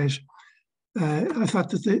exercise. I thought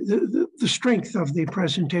that the strength of the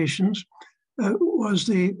presentations was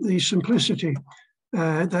the simplicity,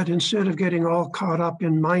 that instead of getting all caught up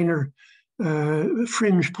in minor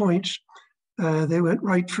fringe points, they went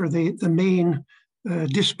right for the main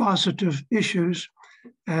dispositive issues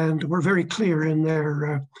and were very clear in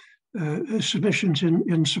their submissions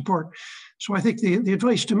in support. So I think the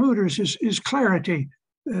advice to mooters is clarity.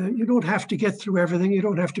 You don't have to get through everything. You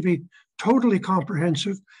don't have to be totally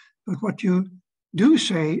comprehensive, but what you do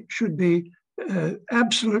say should be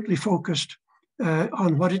absolutely focused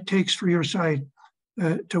on what it takes for your side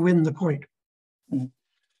to win the point.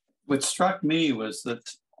 What struck me was that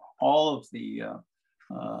all of the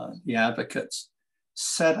advocates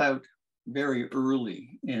set out very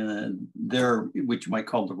early in their, which you might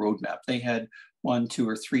call the roadmap. They had 1, 2,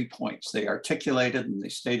 or 3 points. They articulated and they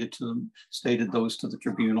stated those to the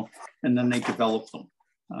tribunal, and then they developed them.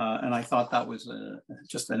 And I thought that was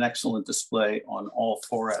just an excellent display on all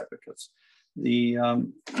 4 advocates. The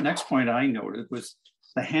next point I noted was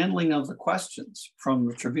the handling of the questions from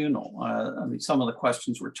the tribunal. I mean, some of the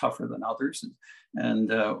questions were tougher than others.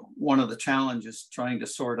 And one of the challenges trying to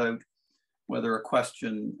sort out whether a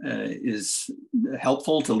question is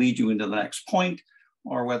helpful to lead you into the next point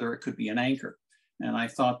or whether it could be an anchor. And I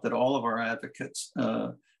thought that all of our advocates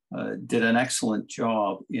did an excellent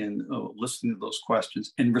job in listening to those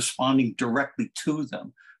questions and responding directly to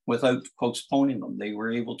them without postponing them. They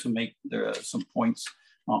were able to make some points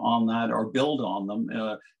on that or build on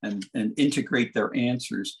them and integrate their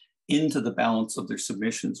answers into the balance of their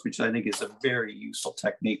submissions, which I think is a very useful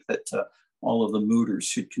technique that all of the mooters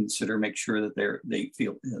should consider, make sure that they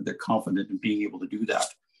feel they're confident in being able to do that.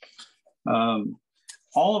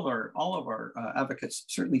 All of our advocates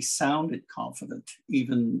certainly sounded confident,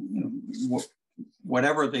 even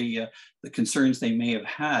whatever the concerns they may have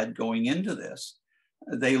had going into this.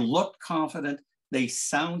 They looked confident, they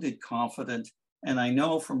sounded confident, and I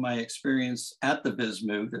know from my experience at the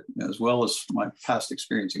BizMoot, as well as my past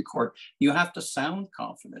experience in court, you have to sound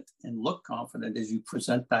confident and look confident as you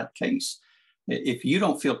present that case. If you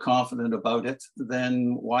don't feel confident about it,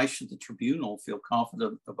 then why should the tribunal feel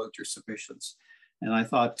confident about your submissions? And I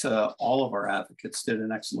thought all of our advocates did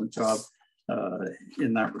an excellent job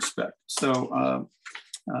in that respect. So,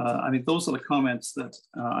 I mean, those are the comments that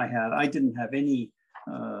I had. I didn't have any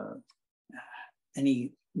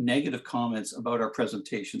negative comments about our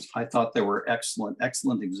presentations. I thought they were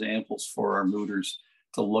excellent examples for our mooters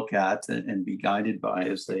to look at and be guided by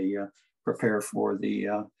as they prepare for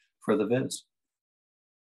the vids.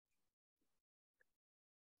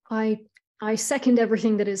 I second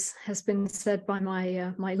everything that has been said by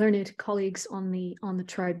my my learned colleagues on the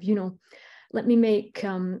tribunal. Let me make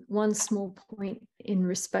one small point in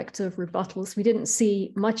respect of rebuttals. We didn't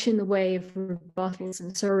see much in the way of rebuttals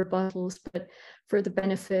and rebuttals, but for the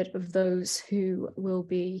benefit of those who will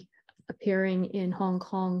be appearing in Hong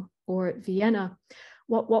Kong or Vienna,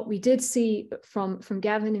 what we did see from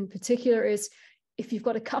Gavin in particular is if you've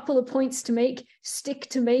got a couple of points to make, stick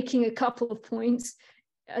to making a couple of points.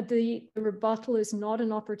 The rebuttal is not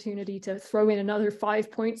an opportunity to throw in another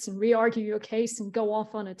 5 points and re-argue your case and go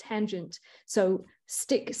off on a tangent. So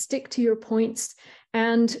stick to your points.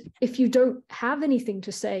 And if you don't have anything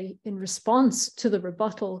to say in response to the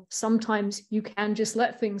rebuttal, sometimes you can just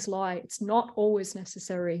let things lie. It's not always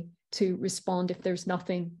necessary to respond if there's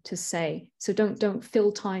nothing to say. So don't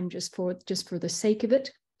fill time just for the sake of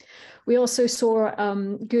it. We also saw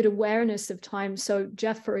good awareness of time. So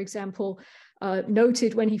Jeff, for example,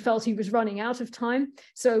 noted when he felt he was running out of time.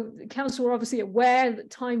 So the counsel were obviously aware that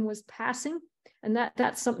time was passing, and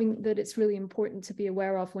that's something that it's really important to be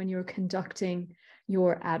aware of when you're conducting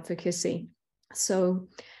your advocacy. So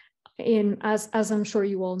as I'm sure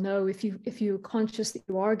you all know, if you're conscious that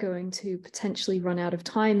you are going to potentially run out of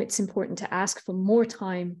time, it's important to ask for more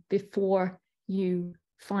time before you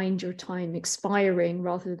find your time expiring,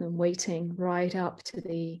 rather than waiting right up to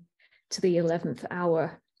the 11th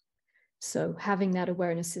hour. So having that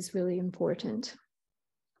awareness is really important.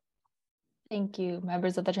 Thank you,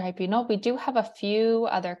 members of the tribunal. We do have a few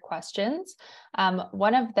other questions.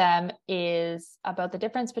 One of them is about the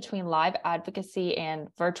difference between live advocacy and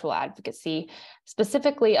virtual advocacy,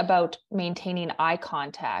 specifically about maintaining eye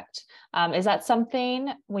contact. Is that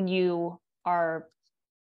something, when you are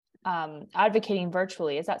advocating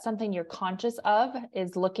virtually, is that something you're conscious of,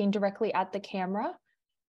 is looking directly at the camera?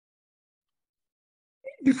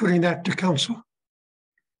 You're putting that to counsel?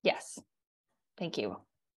 Yes, thank you.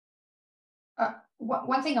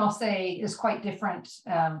 One thing I'll say is quite different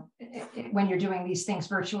when you're doing these things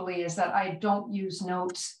virtually is that I don't use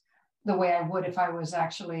notes the way I would if I was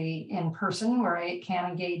actually in person, where I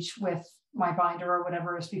can engage with my binder or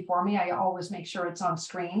whatever is before me. I always make sure it's on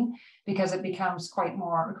screen, because it becomes quite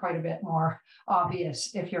a bit more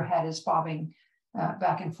obvious if your head is bobbing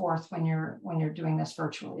back and forth when you're doing this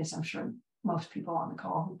virtually, as I'm sure most people on the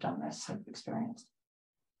call who've done this have experienced.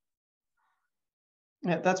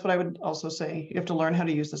 Yeah, that's what I would also say. You have to learn how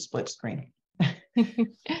to use the split screen.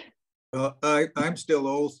 Well, I'm still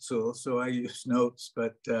old school, so I use notes,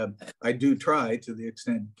 but I do try to the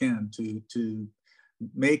extent you can to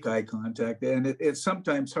make eye contact. And it's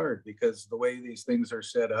sometimes hard because the way these things are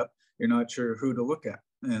set up, you're not sure who to look at.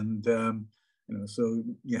 And, so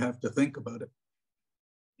you have to think about it.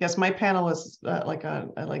 Yes, my panel is like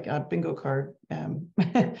a bingo card.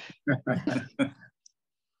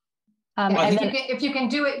 If you can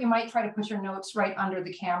do it, you might try to put your notes right under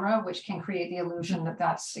the camera, which can create the illusion that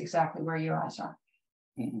that's exactly where your eyes are.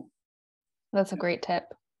 That's a great tip.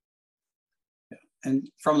 And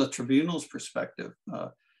from the tribunal's perspective,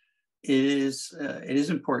 it is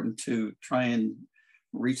important to try and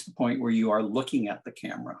reach the point where you are looking at the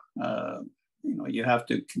camera. You have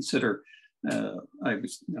to consider. I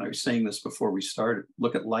was saying this before we started.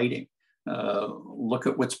 Look at lighting. Look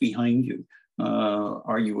at what's behind you.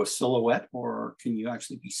 Are you a silhouette, or can you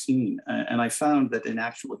actually be seen? And I found that in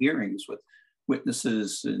actual hearings with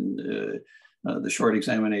witnesses and the short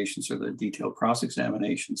examinations or the detailed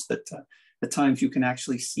cross-examinations, that at times you can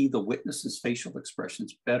actually see the witness's facial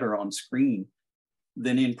expressions better on screen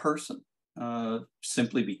than in person,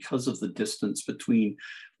 simply because of the distance between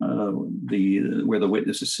where the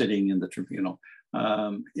witness is sitting in the tribunal.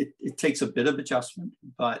 It takes a bit of adjustment,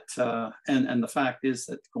 but and the fact is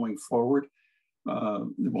that going forward,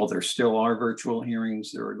 well, there still are virtual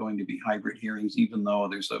hearings. There are going to be hybrid hearings, even though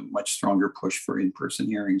there's a much stronger push for in-person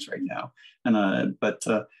hearings right now. And but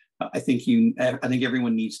I think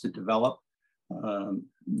everyone needs to develop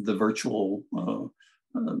the virtual.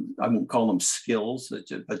 I won't call them skills,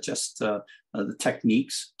 but just the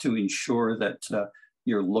techniques to ensure that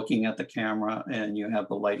you're looking at the camera and you have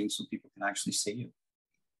the lighting so people can actually see you,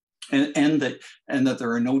 and that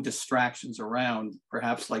there are no distractions around,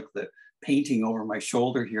 perhaps like the painting over my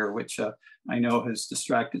shoulder here, which I know has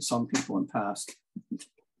distracted some people in past.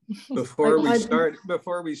 Before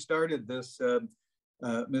we started this,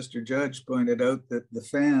 Mr. Judge pointed out that the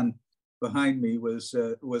fan behind me was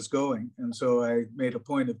going, and so I made a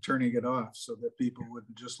point of turning it off so that people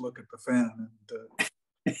wouldn't just look at the fan.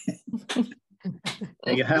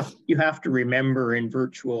 And you have to remember in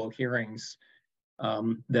virtual hearings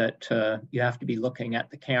that you have to be looking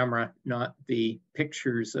at the camera, not the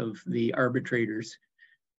pictures of the arbitrators,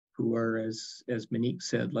 who are, as Monique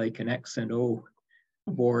said, like an X and O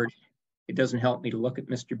board. It doesn't help me to look at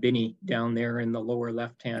Mr. Binnie down there in the lower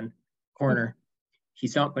left-hand corner.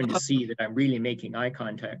 He's not going to see that I'm really making eye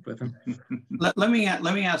contact with him. Let me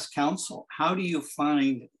ask counsel, how do you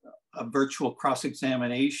find a virtual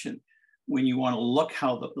cross-examination when you want to look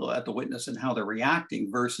at the witness and how they're reacting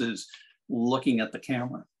versus looking at the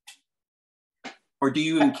camera? Or do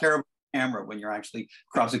you even care about the camera when you're actually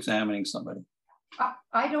cross-examining somebody?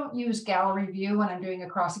 I don't use gallery view when I'm doing a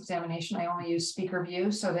cross-examination. I only use speaker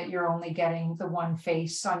view, so that you're only getting the one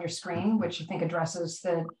face on your screen, which I think addresses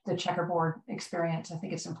the checkerboard experience. I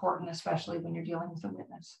think it's important, especially when you're dealing with a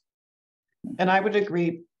witness. And I would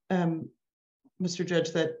agree, Mr.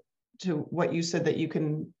 Judge, that to what you said, that you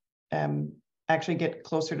can actually get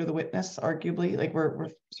closer to the witness, arguably. Like we're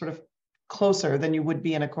sort of closer than you would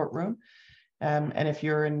be in a courtroom. And if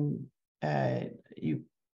you're in,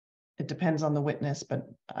 it depends on the witness, but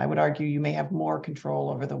I would argue you may have more control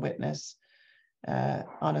over the witness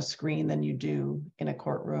on a screen than you do in a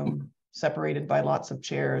courtroom, separated by lots of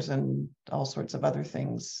chairs and all sorts of other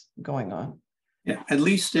things going on. Yeah, at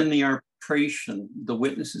least in the arbitration, the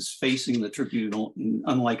witness is facing the tribunal,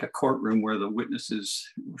 unlike a courtroom where the witness is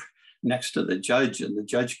next to the judge and the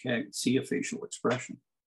judge can't see a facial expression.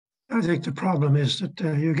 I think the problem is that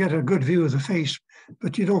you get a good view of the face,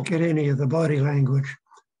 but you don't get any of the body language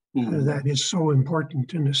that is so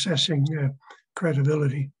important in assessing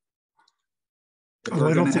credibility. Although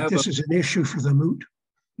I don't think this is an issue for the moot.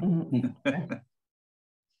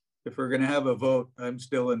 If we're going to have a vote, I'm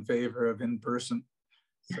still in favor of in-person.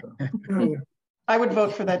 So. I would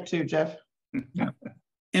vote for that too, Jeff.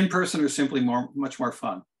 In-person are simply much more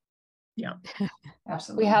fun. Yeah,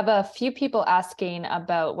 Absolutely. We have a few people asking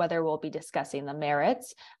about whether we'll be discussing the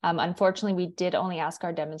merits. Unfortunately, we did only ask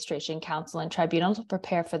our demonstration counsel and tribunal to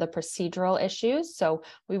prepare for the procedural issues, so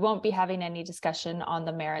we won't be having any discussion on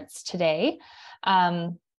the merits today.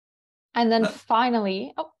 And then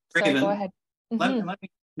finally, oh, sorry, Raven, go ahead. Let me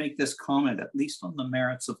make this comment, at least on the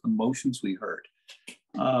merits of the motions we heard.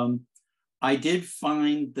 I did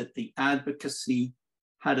find that the advocacy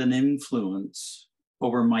had an influence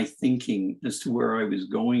over my thinking as to where I was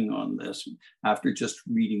going on this after just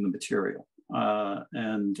reading the material. I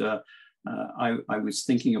was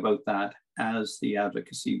thinking about that as the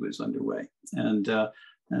advocacy was underway. And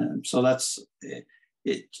so that's it.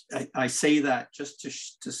 I say that just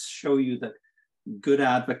to show you that good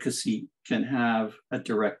advocacy can have a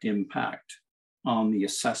direct impact on the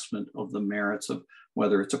assessment of the merits of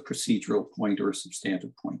whether it's a procedural point or a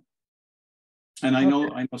substantive point. And I know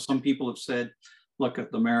some people have said, look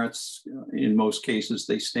at the merits. In most cases,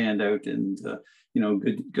 they stand out, and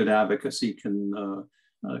good advocacy can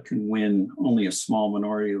win only a small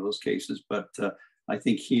minority of those cases. But I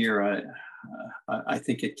think here, I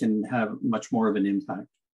think it can have much more of an impact.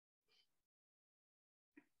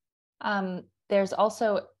 There's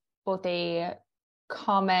also both a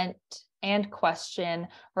comment and question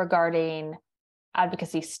regarding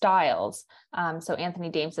advocacy styles. So Anthony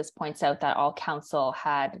Damesis points out that all counsel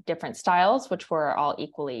had different styles, which were all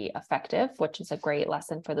equally effective, which is a great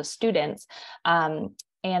lesson for the students. And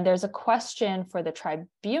there's a question for the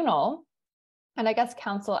tribunal, and I guess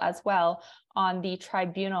counsel as well, on the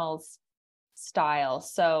tribunal's style.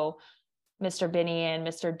 So Mr. Binnie and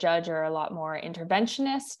Mr. Judge are a lot more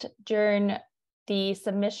interventionist during the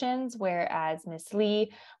submissions, whereas Ms.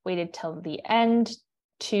 Lee waited till the end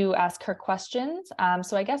to ask her questions.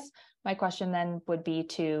 So I guess my question then would be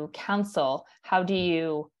to counsel, how do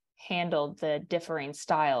you handle the differing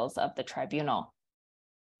styles of the tribunal?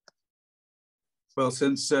 Well,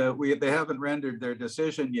 since they haven't rendered their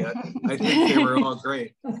decision yet, I think they were all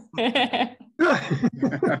great.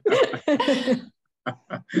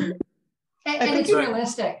 And it's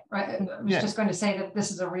realistic, right? I was just going to say that this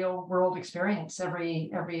is a real world experience.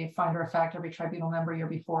 Every finder of fact, every tribunal member year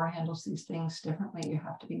before handles these things differently. You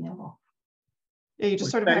have to be nimble. Yeah, you just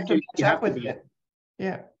sort of have to catch up with it.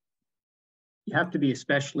 Yeah. You have to be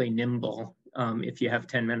especially nimble if you have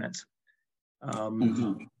 10 minutes.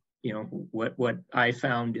 You know, what I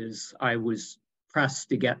found is I was pressed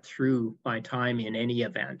to get through my time in any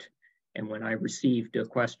event. And when I received a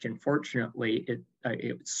question, fortunately,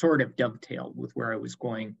 it sort of dovetailed with where I was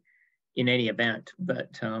going in any event.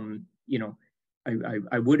 But, you know,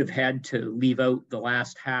 I would have had to leave out the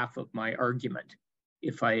last half of my argument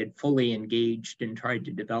if I had fully engaged and tried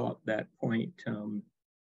to develop that point,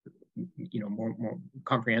 you know, more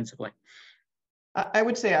comprehensively. I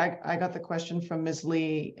would say I got the question from Ms.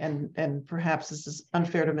 Lee, and perhaps this is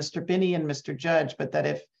unfair to Mr. Binnie and Mr. Judge, but that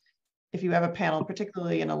if you have a panel,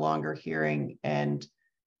 particularly in a longer hearing, and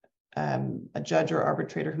a judge or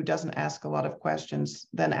arbitrator who doesn't ask a lot of questions,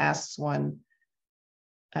 then asks one,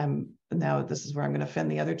 now this is where I'm going to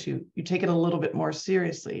offend the other two, you take it a little bit more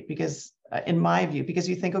seriously, because in my view, because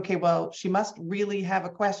you think, okay, well, she must really have a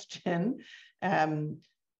question. And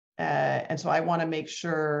so I want to make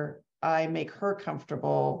sure I make her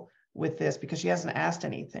comfortable with this because she hasn't asked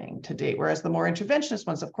anything to date. Whereas the more interventionist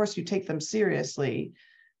ones, of course, you take them seriously,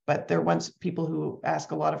 but they're people who ask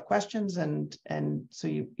a lot of questions, and so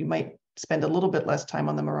you might spend a little bit less time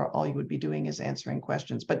on them, or all you would be doing is answering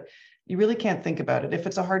questions. But you really can't think about it. If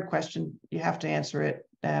it's a hard question, you have to answer it.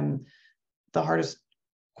 The hardest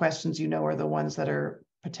questions, you know, are the ones that are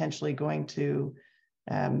potentially going to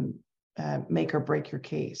make or break your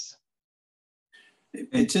case.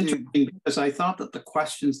 It's interesting Because I thought that the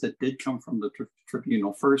questions that did come from the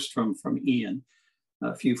tribunal, first from Ian,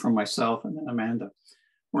 a few from myself, and then Amanda,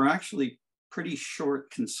 were actually pretty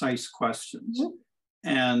short, concise questions.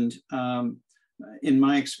 And in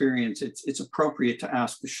my experience, it's appropriate to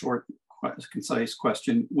ask the short, concise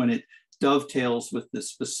question when it dovetails with the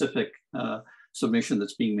specific submission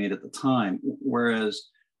that's being made at the time, whereas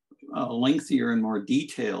lengthier and more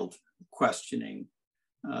detailed questioning,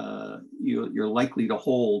 you're likely to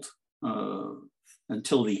hold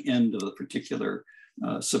until the end of the particular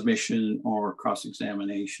submission or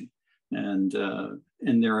cross-examination. And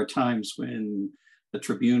there are times when the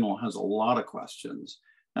tribunal has a lot of questions.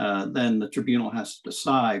 Then the tribunal has to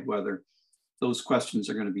decide whether those questions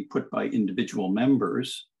are going to be put by individual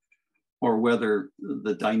members or whether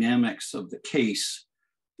the dynamics of the case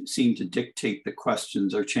seem to dictate the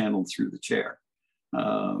questions are channeled through the chair.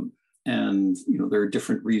 And there are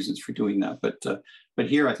different reasons for doing that. But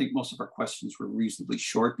here, I think most of our questions were reasonably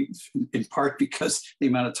short, in part because the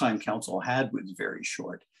amount of time counsel had was very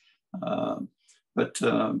short. But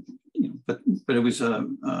it was,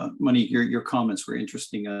 Monique, your comments were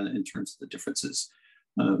interesting in terms of the differences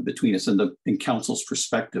between us and counsel's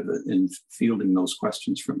perspective in fielding those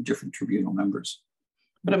questions from different tribunal members.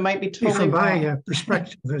 But it might be totally from my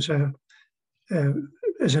perspective as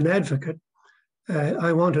an advocate,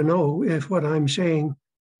 I want to know if what I'm saying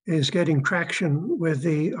is getting traction with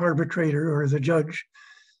the arbitrator or the judge.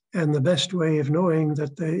 And the best way of knowing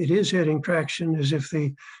that it is getting traction is if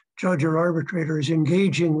the judge or arbitrator is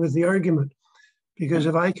engaging with the argument. Because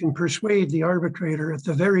if I can persuade the arbitrator at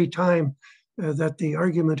the very time that the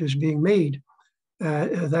argument is being made,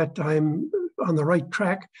 that I'm on the right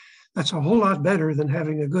track, that's a whole lot better than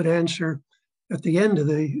having a good answer at the end of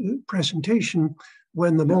the presentation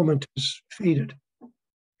when the moment is faded.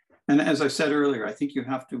 And as I said earlier, I think you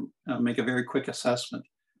have to make a very quick assessment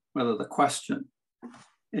whether the question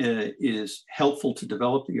is helpful to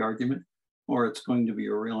develop the argument or it's going to be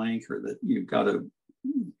a real anchor that you've got to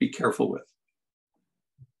be careful with.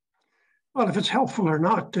 Well, if it's helpful or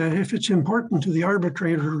not, if it's important to the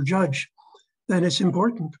arbitrator or judge, then it's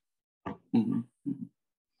important. Mm-hmm.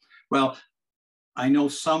 Well, I know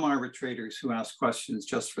some arbitrators who ask questions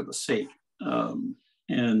just for the sake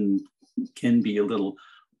and can be a little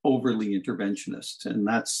overly interventionist. And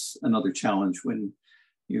that's another challenge when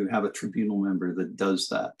you have a tribunal member that does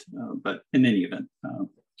that. But in any event.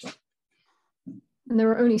 And there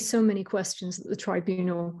are only so many questions that the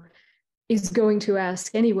tribunal is going to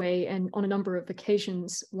ask anyway. And on a number of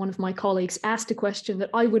occasions, one of my colleagues asked a question that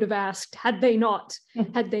I would have asked had they not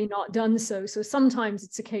done so. So sometimes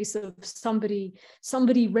it's a case of somebody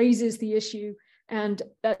raises the issue and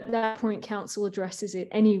at that point counsel addresses it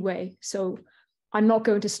anyway. So I'm not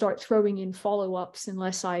going to start throwing in follow-ups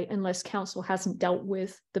unless counsel hasn't dealt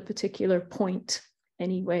with the particular point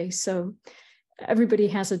anyway. So everybody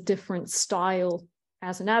has a different style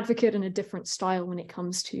as an advocate and a different style when it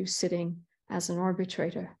comes to sitting as an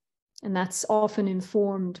arbitrator. And that's often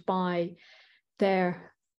informed by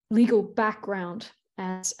their legal background,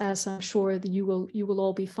 as I'm sure that you will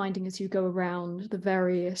all be finding as you go around the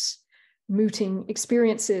various mooting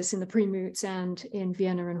experiences in the pre-moots and in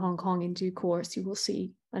Vienna and Hong Kong in due course. You will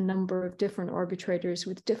see a number of different arbitrators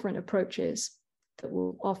with different approaches that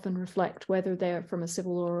will often reflect whether they're from a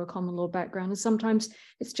civil law or a common law background. And sometimes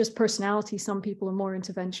it's just personality. Some people are more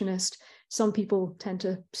interventionist. Some people tend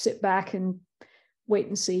to sit back and wait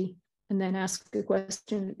and see, and then ask a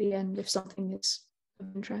question at the end if something is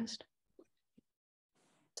of interest.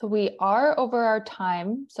 So we are over our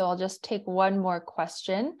time, so I'll just take one more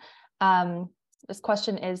question. This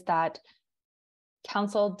question is that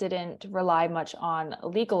counsel didn't rely much on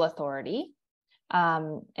legal authority.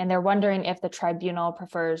 And they're wondering if the tribunal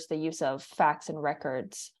prefers the use of facts and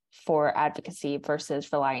records for advocacy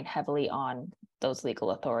versus relying heavily on those legal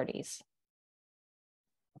authorities.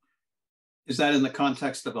 Is that in the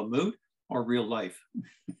context of a moot or real life?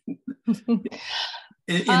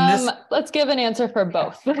 Let's give an answer for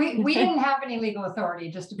both. We didn't have any legal authority,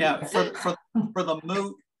 just to be clear. For the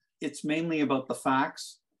moot, it's mainly about the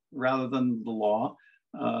facts rather than the law.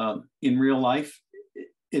 In real life,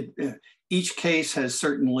 each case has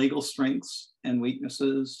certain legal strengths and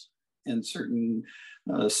weaknesses and certain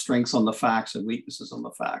strengths on the facts and weaknesses on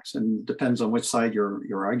the facts, and depends on which side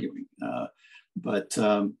you're arguing. But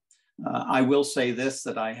I will say this,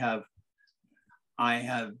 that I have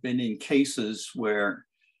been in cases where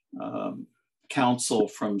counsel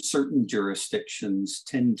from certain jurisdictions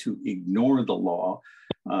tend to ignore the law.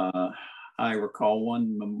 I recall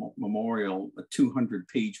one memorial, a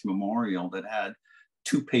 200-page memorial that had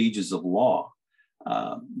 2 pages of law.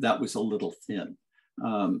 That was a little thin.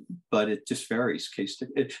 But it just varies case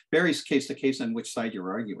to case on which side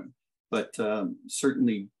you're arguing. But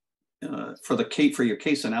certainly for your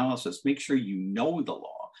case analysis, make sure you know the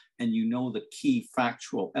law and you know the key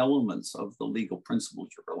factual elements of the legal principles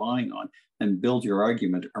you're relying on, and build your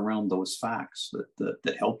argument around those facts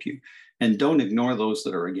that help you. And don't ignore those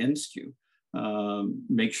that are against you.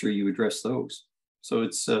 Make sure you address those. So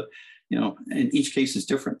it's, and each case is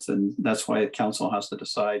different. And that's why a counsel has to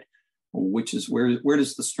decide where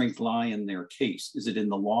does the strength lie in their case? Is it in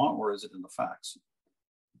the law or is it in the facts?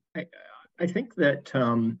 I think that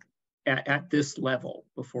at this level,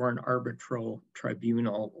 before an arbitral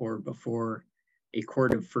tribunal or before a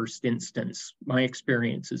court of first instance, my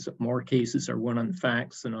experience is that more cases are won on the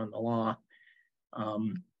facts than on the law. But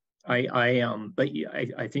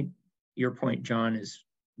I think your point, John, is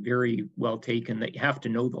very well taken, that you have to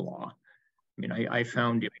know the law. I mean, I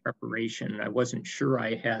found in preparation, I wasn't sure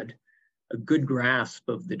I had a good grasp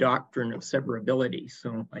of the doctrine of severability.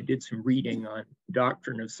 So I did some reading on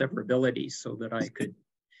doctrine of severability so that I could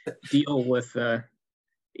deal with I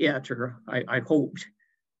hoped.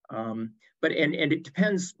 But it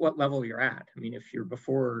depends what level you're at. I mean, if you're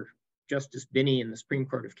before Justice Binnie in the Supreme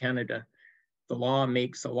Court of Canada, the law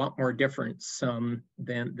makes a lot more difference than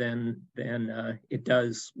it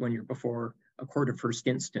does when you're before a court of first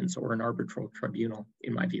instance or an arbitral tribunal,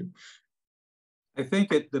 in my view. I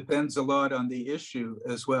think it depends a lot on the issue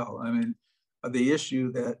as well. I mean, the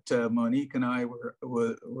issue that Monique and I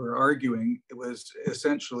were arguing, it was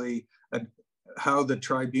essentially how the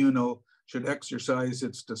tribunal should exercise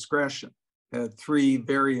its discretion. Had 3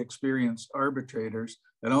 very experienced arbitrators.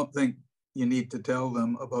 I don't think you need to tell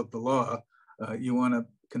them about the law. You want to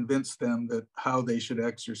convince them that how they should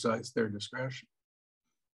exercise their discretion.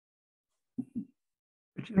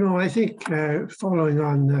 But, I think following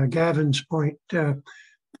on Gavin's point,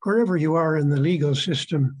 wherever you are in the legal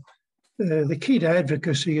system, the key to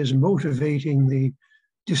advocacy is motivating the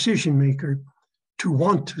decision maker to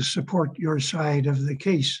want to support your side of the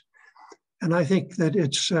case. And I think that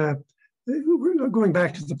it's, going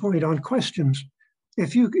back to the point on questions,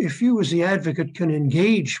 if you as the advocate can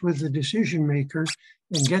engage with the decision maker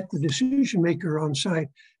and get the decision maker on side,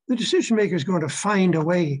 the decision maker is going to find a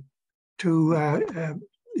way to,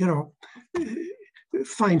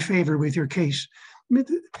 find favor with your case. I mean,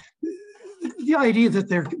 the idea that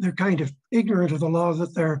they're kind of ignorant of the law,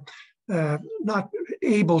 that they're not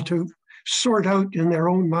able to sort out in their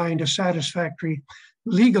own mind a satisfactory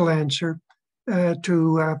legal answer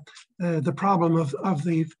to the problem of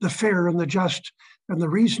the fair and the just and the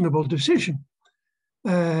reasonable decision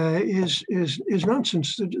is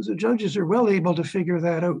nonsense. The judges are well able to figure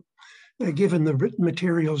that out, given the written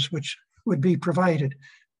materials which would be provided.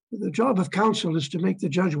 The job of counsel is to make the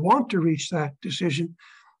judge want to reach that decision.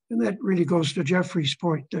 And that really goes to Jeffrey's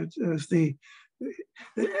point that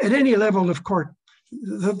at any level of court,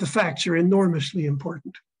 the facts are enormously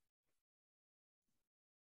important.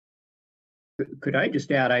 Could I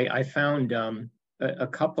just add, I found a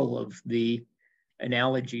couple of the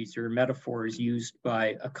analogies or metaphors used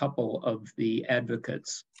by a couple of the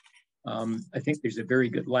advocates. I think there's a very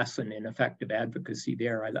good lesson in effective advocacy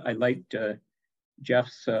there. I liked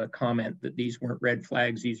Jeff's comment that these weren't red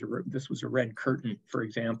flags, this was a red curtain, for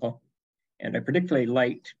example. And I particularly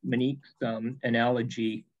liked Monique's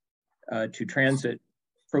analogy to transit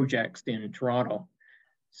projects in Toronto,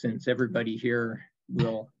 since everybody here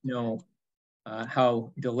will know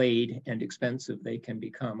how delayed and expensive they can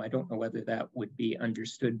become. I don't know whether that would be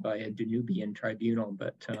understood by a Danubian tribunal,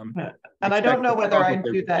 but and I don't know whether I'd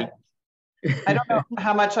do that. I don't know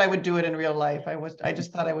how much I would do it in real life. I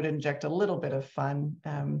just thought I would inject a little bit of fun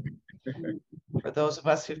for those of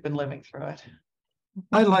us who've been living through it.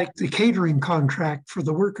 I like the catering contract for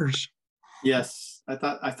the workers. Yes, I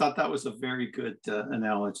thought that was a very good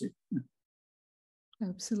analogy.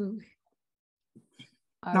 Absolutely.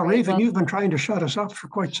 Now, Raven, you've been trying to shut us up for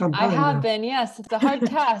quite some time. I have now. been, yes. It's a hard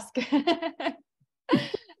task.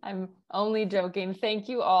 I'm only joking. Thank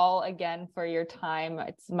you all again for your time.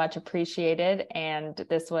 It's much appreciated. And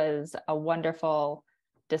this was a wonderful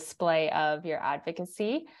display of your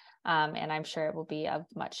advocacy. And I'm sure it will be of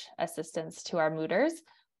much assistance to our mooters.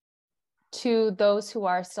 To those who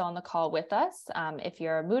are still on the call with us, if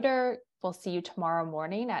you're a mooter, we'll see you tomorrow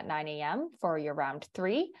morning at 9 a.m. for your round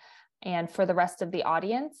 3. And for the rest of the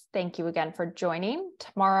audience, thank you again for joining.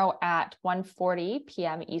 Tomorrow at 1:40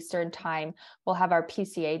 p.m. Eastern Time, we'll have our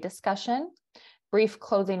PCA discussion. Brief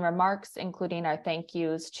closing remarks, including our thank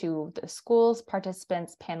yous to the schools,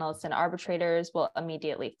 participants, panelists, and arbitrators will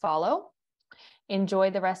immediately follow. Enjoy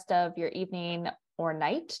the rest of your evening or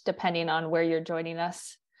night, depending on where you're joining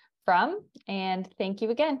us from, and thank you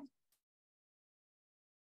again.